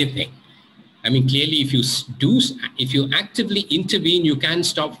doing anything. I mean, clearly, if you actively intervene, you can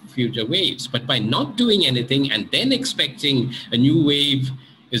stop future waves. But by not doing anything and then expecting a new wave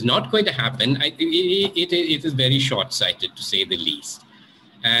is not going to happen, it is very short-sighted, to say the least.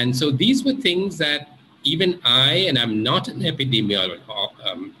 And so these were things that even and I'm not an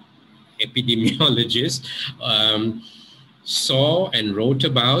epidemiologist, saw and wrote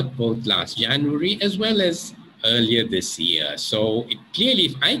about both last January as well as earlier this year. So clearly,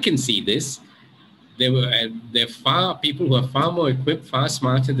 if I can see this, there are people who are far more equipped, far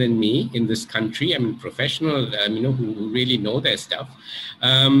smarter than me in this country. I mean, professional, who really know their stuff,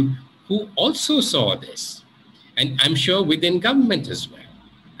 who also saw this, and I'm sure within government as well.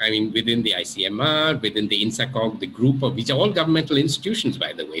 I mean, within the ICMR, within the INSACOG, the group of, which are all governmental institutions,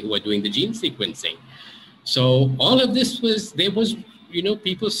 by the way, who are doing the gene sequencing. So all of this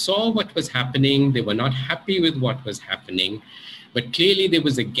people saw what was happening. They were not happy with what was happening. But clearly there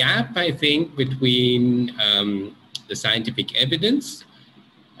was a gap, I think, between the scientific evidence,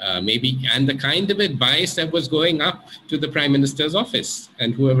 maybe, and the kind of advice that was going up to the Prime Minister's office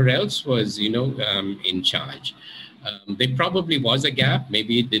and whoever else was, in charge. There probably was a gap.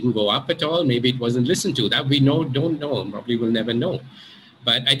 Maybe it didn't go up at all. Maybe it wasn't listened to. That we don't know, and probably will never know.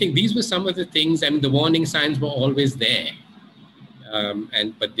 But I think these were some of the things. I mean, the warning signs were always there,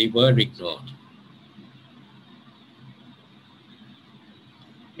 but they were ignored.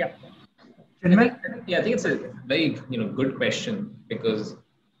 Yeah, I think it's a very good question, because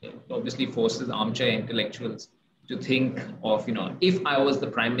it obviously forces armchair intellectuals to think of if I was the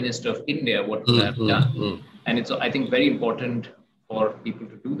Prime Minister of India, what would I have done? And it's, I think, very important for people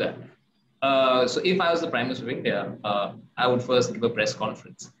to do that. So if I was the Prime Minister of India, I would first give a press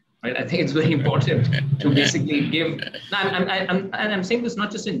conference, right? I think it's very important to basically give. I'm saying this not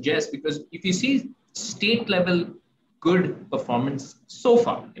just in jest, because if you see state level good performance so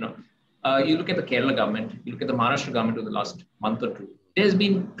far, you look at the Kerala government, you look at the Maharashtra government over the last month or two, there's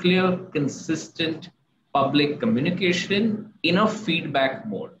been clear, consistent public communication in a feedback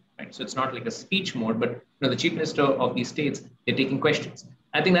mode. Right? So it's not like a speech mode, but the Chief Minister of these states, they're taking questions.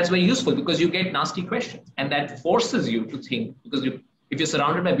 I think that's very useful, because you get nasty questions, and that forces you to think, because if you're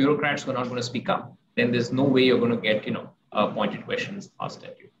surrounded by bureaucrats who are not going to speak up, then there's no way you're going to get, pointed questions asked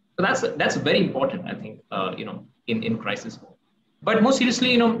at you. So that's very important, I think, in crisis mode. But more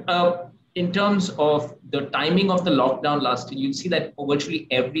seriously, in terms of the timing of the lockdown last year, you see that virtually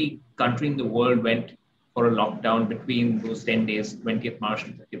every country in the world went for a lockdown between those 10 days, 20th March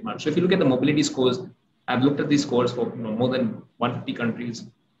to 30th March. So if you look at the mobility scores, I've looked at these scores for more than 150 countries,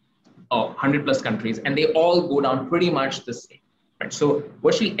 or 100 plus countries, and they all go down pretty much the same. Right? So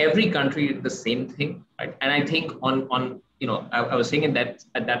virtually every country did the same thing. Right? And I think I was saying at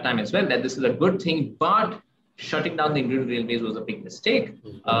that time as well, that this is a good thing, but shutting down the Indian Railways was a big mistake.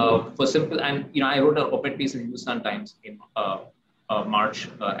 For simple, and I wrote an op-ed piece in the Hindustan Times in March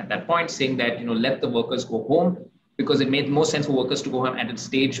at that point, saying that let the workers go home, because it made more sense for workers to go home at a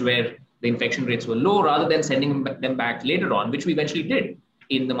stage where the infection rates were low, rather than sending them back later on, which we eventually did.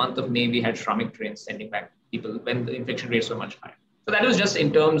 In the month of May, we had Shramik trains sending back people when the infection rates were much higher. So that was just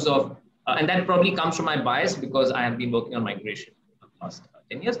in terms of, and that probably comes from my bias, because I have been working on migration for the past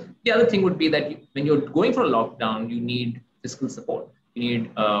 10 years. The other thing would be that when you're going for a lockdown, you need fiscal support. You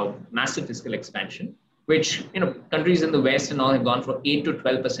need massive fiscal expansion, which countries in the West and all have gone for 8 to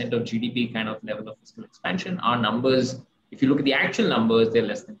 12% of GDP kind of level of fiscal expansion. Our numbers, if you look at the actual numbers, they're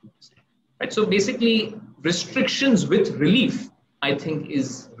less than 2%. Right? So basically, restrictions with relief, I think,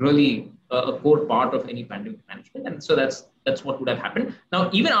 is really a core part of any pandemic management. And so that's what would have happened. Now,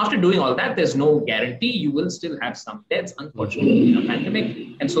 even after doing all that, there's no guarantee. You will still have some deaths, unfortunately, in a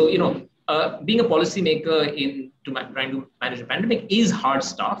pandemic. And so, being a policymaker trying to manage a pandemic is hard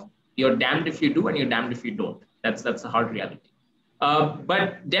stuff. You're damned if you do, and you're damned if you don't. That's the hard reality.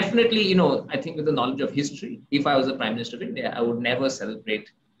 But definitely, I think with the knowledge of history, if I was the Prime Minister of India, I would never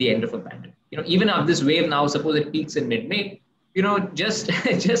celebrate the end of a pandemic. Even of this wave now, suppose it peaks in mid-May,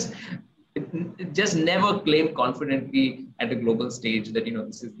 just never claim confidently at a global stage that,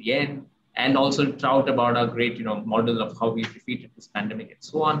 this is the end, and also tout about our great, model of how we defeated this pandemic and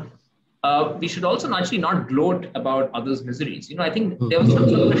so on. We should also actually not gloat about others' miseries. I think there was some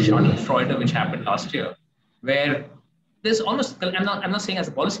sort of a Schadenfreude which happened last year, where there's almost, I'm not saying as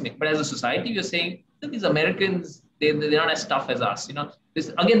a policymaker, but as a society, we're saying that these Americans, they're not as tough as us. This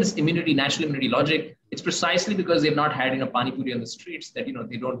natural immunity logic, it's precisely because they've not had pani puri on the streets that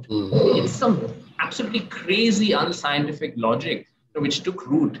they don't. It's some absolutely crazy unscientific logic which took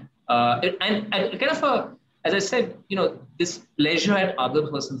root, and kind of as I said, this pleasure at other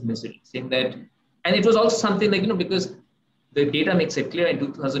person's misery, saying that, and it was also something like because the data makes it clear in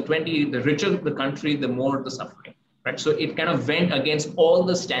 2020, the richer the country, the more the suffering, right? So it kind of went against all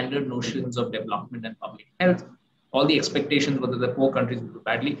the standard notions of development and public health, all the expectations whether the poor countries would do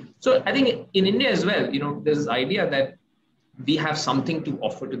badly. So I think in India as well, there's this idea that we have something to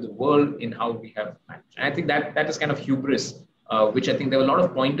offer to the world in how we have managed. And I think that is kind of hubris, which I think there were a lot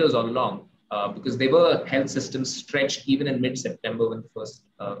of pointers all along, because there were health systems stretched even in mid-September when the first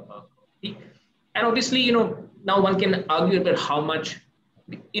peak. And obviously, now one can argue about how much,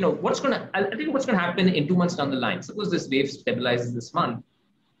 I think what's going to happen in 2 months down the line. Suppose this wave stabilizes this month.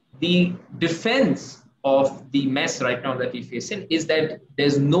 The defense of the mess right now that we face in is that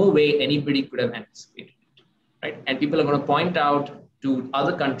there's no way anybody could have anticipated it, right? And people are going to point out to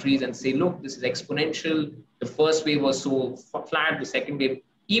other countries and say, look, this is exponential. The first wave was so flat, the second wave,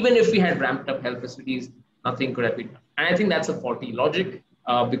 even if we had ramped up health facilities, nothing could have been done. And I think that's a faulty logic,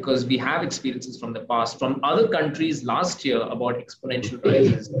 because we have experiences from the past, from other countries last year about exponential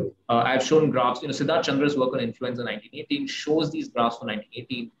rises. I've shown graphs, Siddharth Chandra's work on influenza 1918 shows these graphs for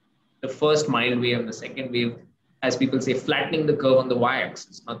 1918. The first mild wave and the second wave, as people say, flattening the curve on the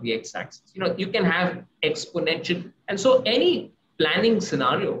y-axis, not the x-axis. You can have exponential. And so any planning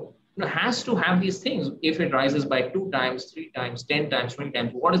scenario has to have these things. If it rises by 2 times, 3 times, 10 times, 20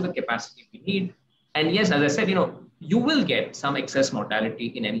 times, what is the capacity we need? And yes, as I said, you will get some excess mortality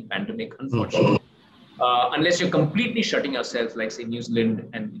in any pandemic, unfortunately, unless you're completely shutting yourself, like say New Zealand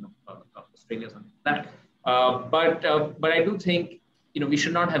and Australia, something like that. But I do think we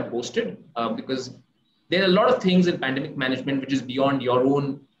should not have boasted, because there are a lot of things in pandemic management which is beyond your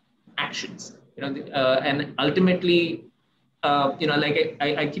own actions. And ultimately, like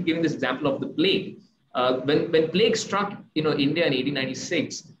I keep giving this example of the plague. When plague struck, India in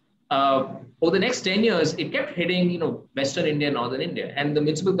 1896, over the next 10 years, it kept hitting, Western India, Northern India, and the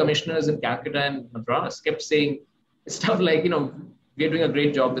municipal commissioners in Calcutta and Madras kept saying stuff like, we're doing a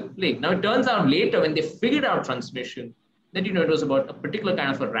great job with plague. Now it turns out later when they figured out transmission, that it was about a particular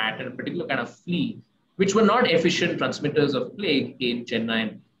kind of a rat and a particular kind of flea, which were not efficient transmitters of plague in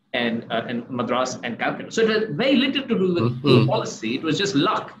Chennai and Madras and Calcutta. So it had very little to do with policy. It was just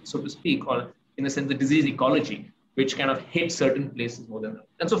luck, so to speak, or in a sense, the disease ecology, which kind of hit certain places more than others.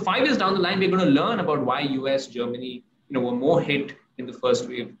 And so 5 years down the line, we're going to learn about why US, Germany, were more hit in the first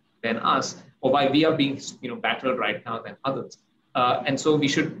wave than us, or why we are being, battled right now than others. And so we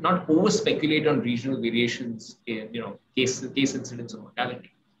should not over speculate on regional variations in, case incidence of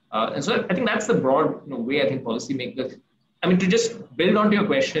mortality. And so I think that's the broad way I think policymakers, to just build onto your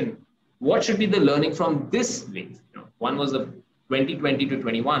question, what should be the learning from this wave? One was of 2020 to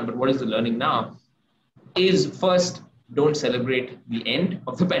 21, but what is the learning now? Is first, don't celebrate the end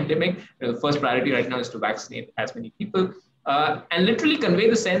of the pandemic. The first priority right now is to vaccinate as many people, and literally convey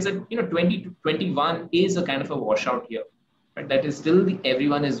the sense that 20 to 21 is a kind of a washout year. Right? That is still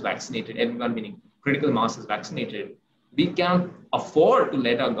everyone is vaccinated, everyone meaning critical mass is vaccinated. We can't afford to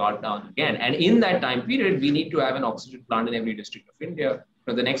let our guard down again. And in that time period, we need to have an oxygen plant in every district of India.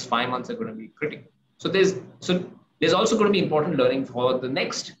 The next 5 months are going to be critical. So there's also going to be important learning for the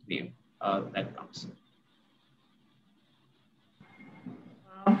next wave that comes.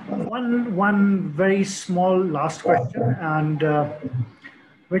 One very small last question, and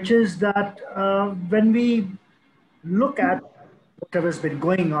which is that when we look at whatever's been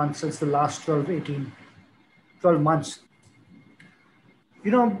going on since the last 12 months,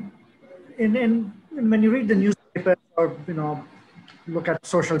 when you read the newspaper or, look at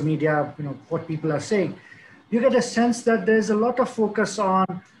social media, what people are saying, you get a sense that there's a lot of focus on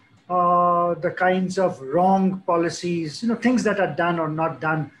the kinds of wrong policies, things that are done or not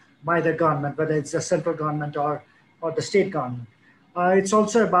done by the government, whether it's the central government or the state government. It's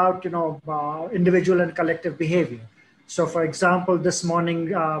also about, individual and collective behavior. So, for example, this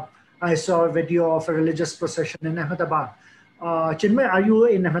morning, I saw a video of a religious procession in Ahmedabad. Chinmay, are you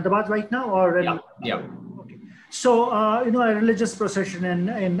in Ahmedabad right now? Or yeah. Okay. So, a religious procession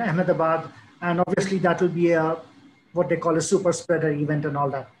in Ahmedabad, and obviously that will be what they call a super spreader event and all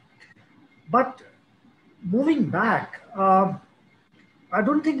that. But moving back, I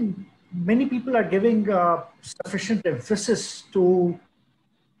don't think many people are giving sufficient emphasis to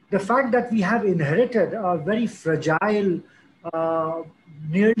the fact that we have inherited a very fragile,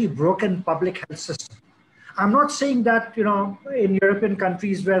 nearly broken public health system. I'm not saying that, in European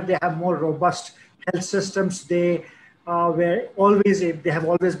countries where they have more robust health systems, they have always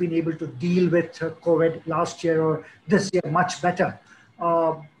been able to deal with COVID last year or this year much better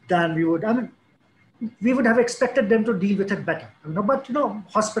than we would. We would have expected them to deal with it better, but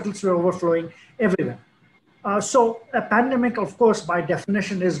hospitals were overflowing everywhere. So a pandemic, of course, by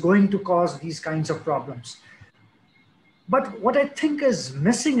definition, is going to cause these kinds of problems. But what I think is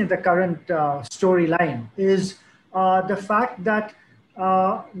missing in the current storyline is the fact that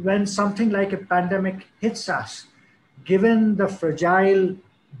when something like a pandemic hits us, given the fragile,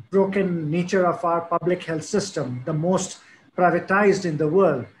 broken nature of our public health system, the most privatized in the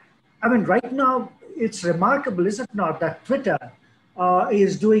world. I mean, right now, it's remarkable, is it not, that Twitter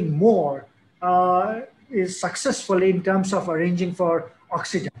is doing more, is successful in terms of arranging for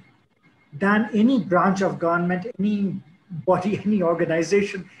oxygen than any branch of government, any body, any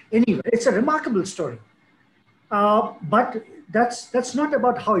organization, anywhere. It's a remarkable story. But that's not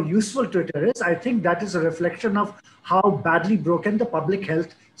about how useful Twitter is. I think that is a reflection of how badly broken the public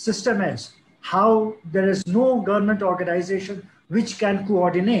health system is, how there is no government organization which can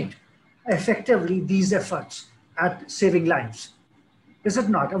coordinate effectively these efforts at saving lives. Is it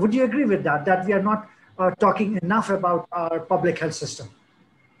not? Would you agree with that, that we are not talking enough about our public health system?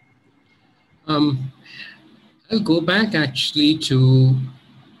 I'll go back actually to,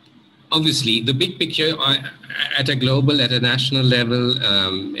 obviously, the big picture at a global, at a national level.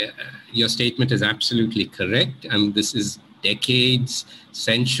 Your statement is absolutely correct. This is decades,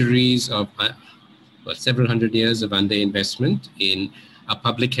 centuries of, several hundred years of underinvestment in a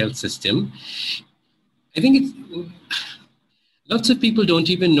public health system. I think lots of people don't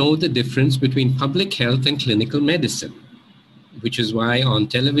even know the difference between public health and clinical medicine, which is why on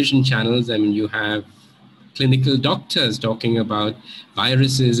television channels, you have clinical doctors talking about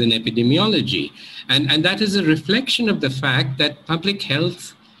viruses and epidemiology. And that is a reflection of the fact that public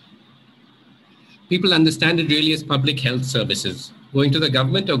health, people understand it really as public health services, going to the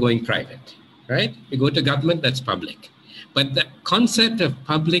government or going private, right? You go to government, that's public. But the concept of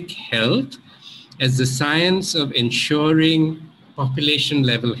public health as the science of ensuring population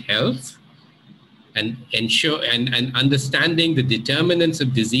level health and understanding the determinants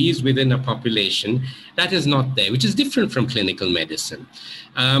of disease within a population, that is not there, which is different from clinical medicine.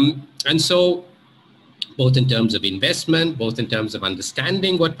 And so both in terms of investment, both in terms of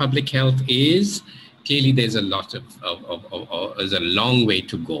understanding what public health is, clearly there's a lot there's a long way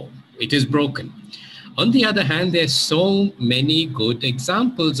to go. It is broken. On the other hand, there's so many good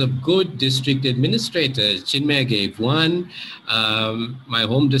examples of good district administrators. Chinmay gave one. My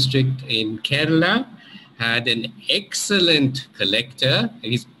home district in Kerala had an excellent collector.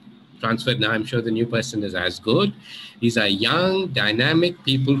 He's transferred now. I'm sure the new person is as good. These are young, dynamic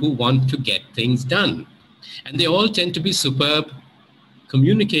people who want to get things done. And they all tend to be superb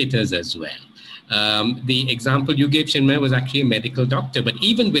communicators as well. The example you gave, Chinmay, was actually a medical doctor. But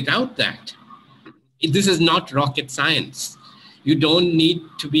even without that, this is not rocket science. You don't need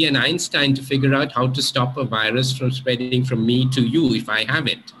to be an Einstein to figure out how to stop a virus from spreading from me to you if I have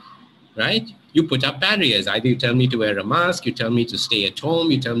it, right? You put up barriers. Either you tell me to wear a mask, you tell me to stay at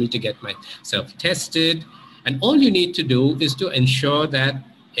home, you tell me to get myself tested. And all you need to do is to ensure that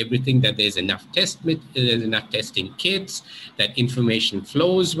everything, that there's enough testing kits, that information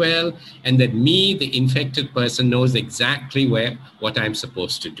flows well, and that me, the infected person, knows exactly what I'm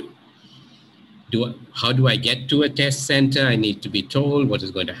supposed to do. How do I get to a test center? I need to be told what is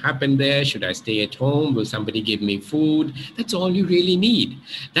going to happen there. Should I stay at home? Will somebody give me food? That's all you really need.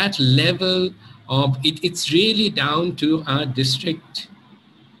 That level of it's really down to our district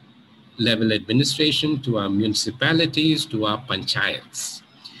level administration, to our municipalities, to our panchayats.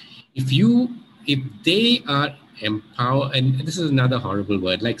 If they are empowered, and this is another horrible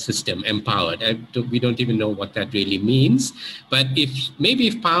word, like system, empowered. We don't even know what that really means. But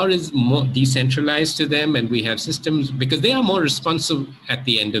if power is more decentralized to them, and we have systems, because they are more responsive at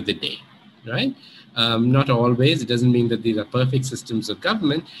the end of the day, right? Not always. It doesn't mean that these are perfect systems of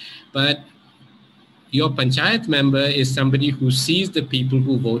government, but your panchayat member is somebody who sees the people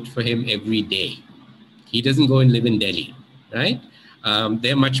who vote for him every day. He doesn't go and live in Delhi, right?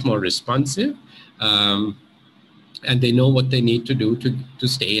 They're much more responsive. And they know what they need to do to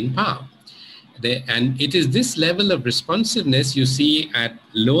stay in power. And it is this level of responsiveness you see at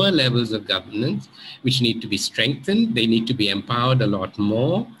lower levels of governance, which need to be strengthened. They need to be empowered a lot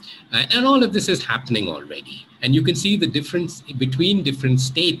more. And all of this is happening already. And you can see the difference between different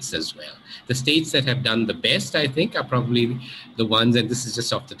states as well. The states that have done the best, I think, are probably the ones, and this is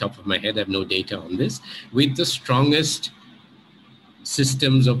just off the top of my head, I have no data on this, with the strongest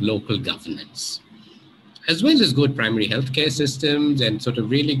systems of local governance, as well as good primary healthcare systems and sort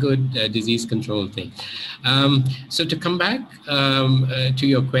of really good disease control thing. So to come back to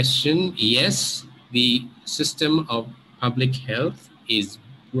your question, yes, the system of public health is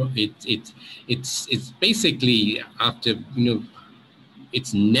it's basically after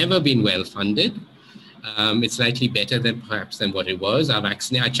it's never been well funded. It's slightly better than what it was. Our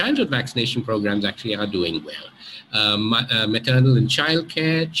childhood vaccination programs actually are doing well. Maternal and child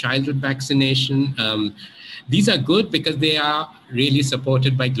care, childhood vaccination. These are good because they are really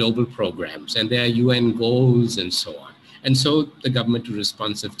supported by global programs and there are UN goals and so on. And so the government is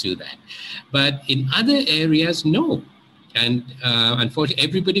responsive to that. But in other areas, no. And unfortunately,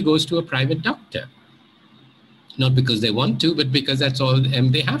 everybody goes to a private doctor. Not because they want to, but because that's all,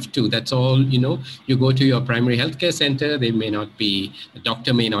 and they have to. That's all, you go to your primary healthcare center, the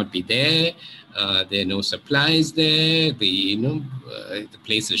doctor may not be there, there are no supplies there, the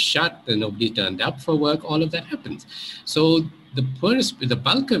place is shut, nobody turned up for work, all of that happens. So the poorest, the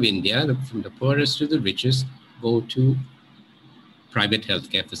bulk of India, from the poorest to the richest, go to private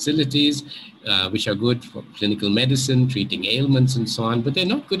healthcare facilities, which are good for clinical medicine, treating ailments and so on, but they're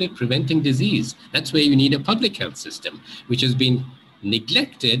not good at preventing disease. That's where you need a public health system, which has been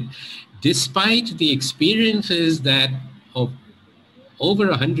neglected despite the experiences that of over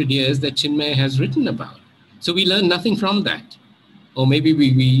 100 years that Chinmay has written about. So we learn nothing from that. Or maybe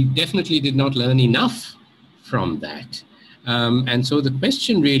we definitely did not learn enough from that. And so the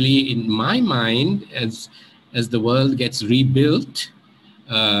question really, in my mind, as the world gets rebuilt,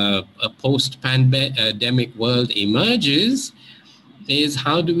 a post-pandemic world emerges, is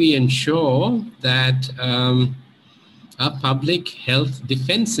how do we ensure that our public health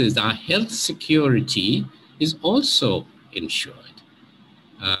defenses, our health security is also ensured,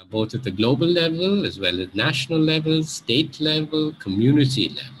 both at the global level as well as national level, state level, community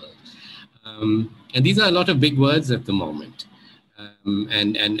level. And these are a lot of big words at the moment. But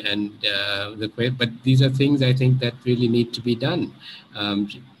these are things I think that really need to be done.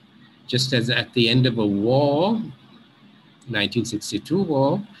 Just as at the end of a war, 1962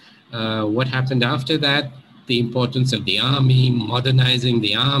 war, what happened after that, the importance of the army, modernizing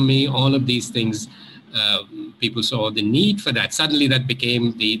the army, all of these things, people saw the need for that. Suddenly that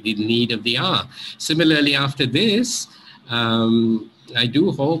became the need of the hour. Similarly, after this, I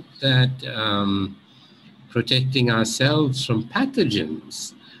do hope that protecting ourselves from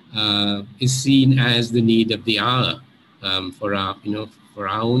pathogens is seen as the need of the hour for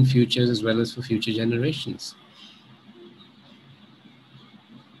our own futures as well as for future generations.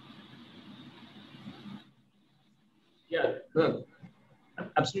 Yeah, no,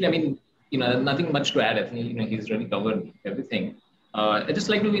 absolutely. I mean, nothing much to add. I think he's really covered everything. I just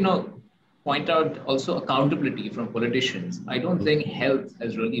like to point out also accountability from politicians. I don't think health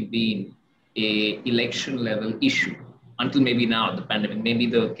has really been a election level issue until maybe now, the pandemic. Maybe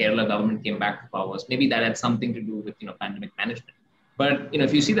the Kerala government came back to powers. Maybe that had something to do with pandemic management. But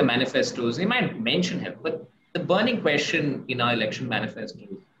if you see the manifestos, they might mention health. But the burning question in our election manifesto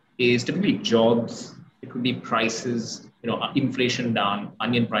is typically jobs. It could be prices. Inflation down.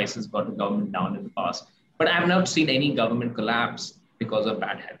 Onion prices got the government down in the past. But I have not seen any government collapse because of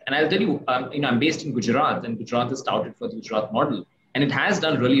bad health. And I'll tell you, I'm based in Gujarat, and Gujarat is touted for the Gujarat model. And it has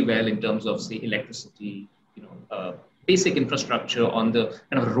done really well in terms of, say, electricity, basic infrastructure on the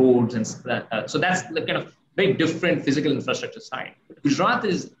kind of roads. And so that's the kind of very different physical infrastructure side. But Gujarat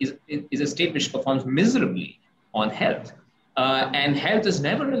is a state which performs miserably on health. And health has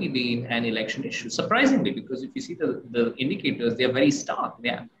never really been an election issue, surprisingly, because if you see the indicators, they are very stark.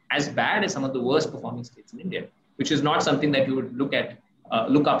 They are as bad as some of the worst performing states in India, which is not something that you would look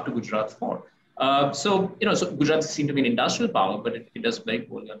up to Gujarat for. So Gujarat seems to be an industrial power, but it does very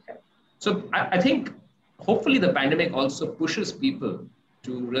poorly on health. So I think hopefully the pandemic also pushes people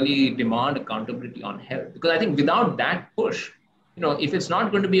to really demand accountability on health, because I think without that push, if it's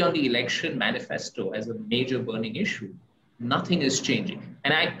not going to be on the election manifesto as a major burning issue, nothing is changing.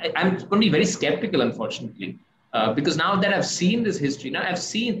 And I'm going to be very skeptical, unfortunately, because now that I've seen this history, now I've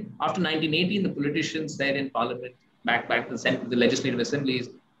seen after 1918, the politicians said in parliament, back to the legislative assemblies,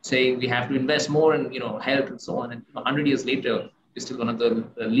 saying we have to invest more in health and so on. And 100 years later, we're still one of the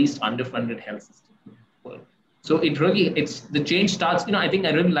least underfunded health systems in the world. So the change starts. I think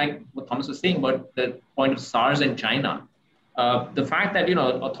I really like what Thomas was saying about the point of SARS and China. The fact that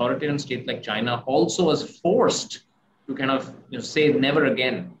authoritarian state like China also was forced to kind of say never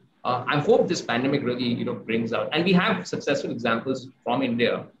again. I hope this pandemic really brings out, and we have successful examples from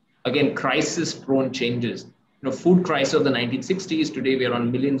India. Again, crisis-prone changes. Food crisis of the 1960s. Today we are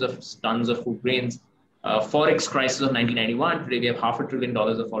on millions of tons of food grains. Forex crisis of 1991. Today we have $500 billion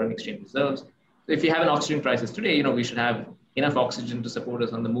of foreign exchange reserves. So if you have an oxygen crisis today, we should have enough oxygen to support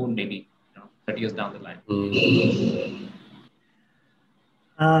us on the moon maybe 30 years down the line.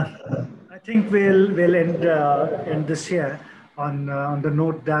 I think we'll end this here on the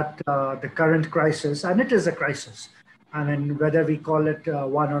note that the current crisis, and it is a crisis, I mean, whether we call it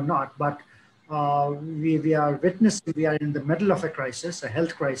one or not, but we are in the middle of a crisis, a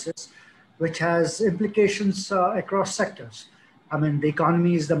health crisis, which has implications across sectors. I mean, the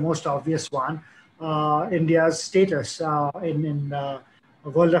economy is the most obvious one. India's status in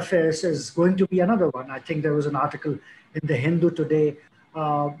world affairs is going to be another one. I think there was an article in the Hindu today,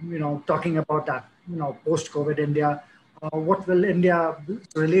 talking about that, post-COVID India, what will India's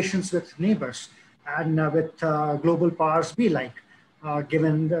relations with neighbors and with global powers be like,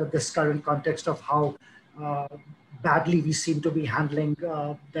 given this current context of how badly we seem to be handling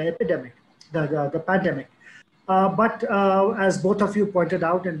the epidemic, the pandemic. But as both of you pointed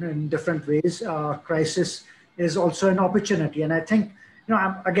out in different ways, crisis is also an opportunity. And I think,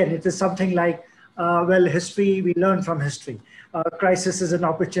 again, it is something like, well, history, we learn from history. Crisis is an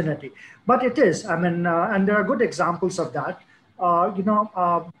opportunity. But it is, and there are good examples of that.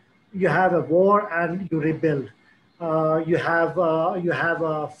 You have a war and you rebuild. You have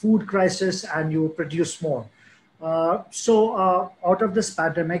a food crisis and you produce more. So out of this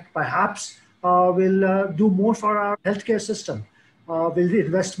pandemic, perhaps we'll do more for our healthcare system. We'll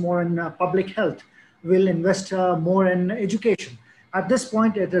invest more in public health. We'll invest more in education. At this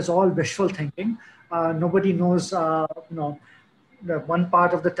point, it is all wishful thinking. Nobody knows, the one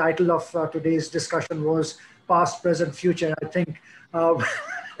part of the title of today's discussion was past, present, future. I think all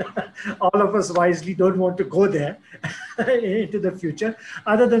of us wisely don't want to go there into the future,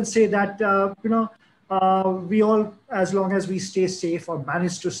 other than say that, we all, as long as we stay safe or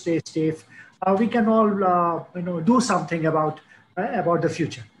manage to stay safe, we can all, do something about the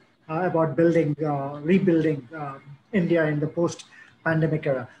future, about building, rebuilding India in the post-pandemic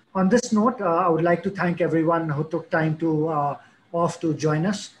era. On this note, I would like to thank everyone who took time to join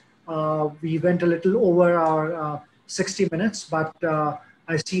us. We went a little over our 60 minutes, but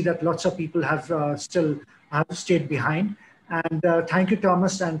I see that lots of people have still stayed behind. And thank you,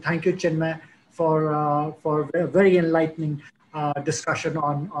 Thomas, and thank you, Chinmay, for a very enlightening discussion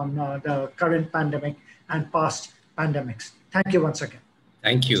on the current pandemic and past pandemics. Thank you once again.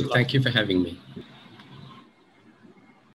 Thank you. Thank you for having me.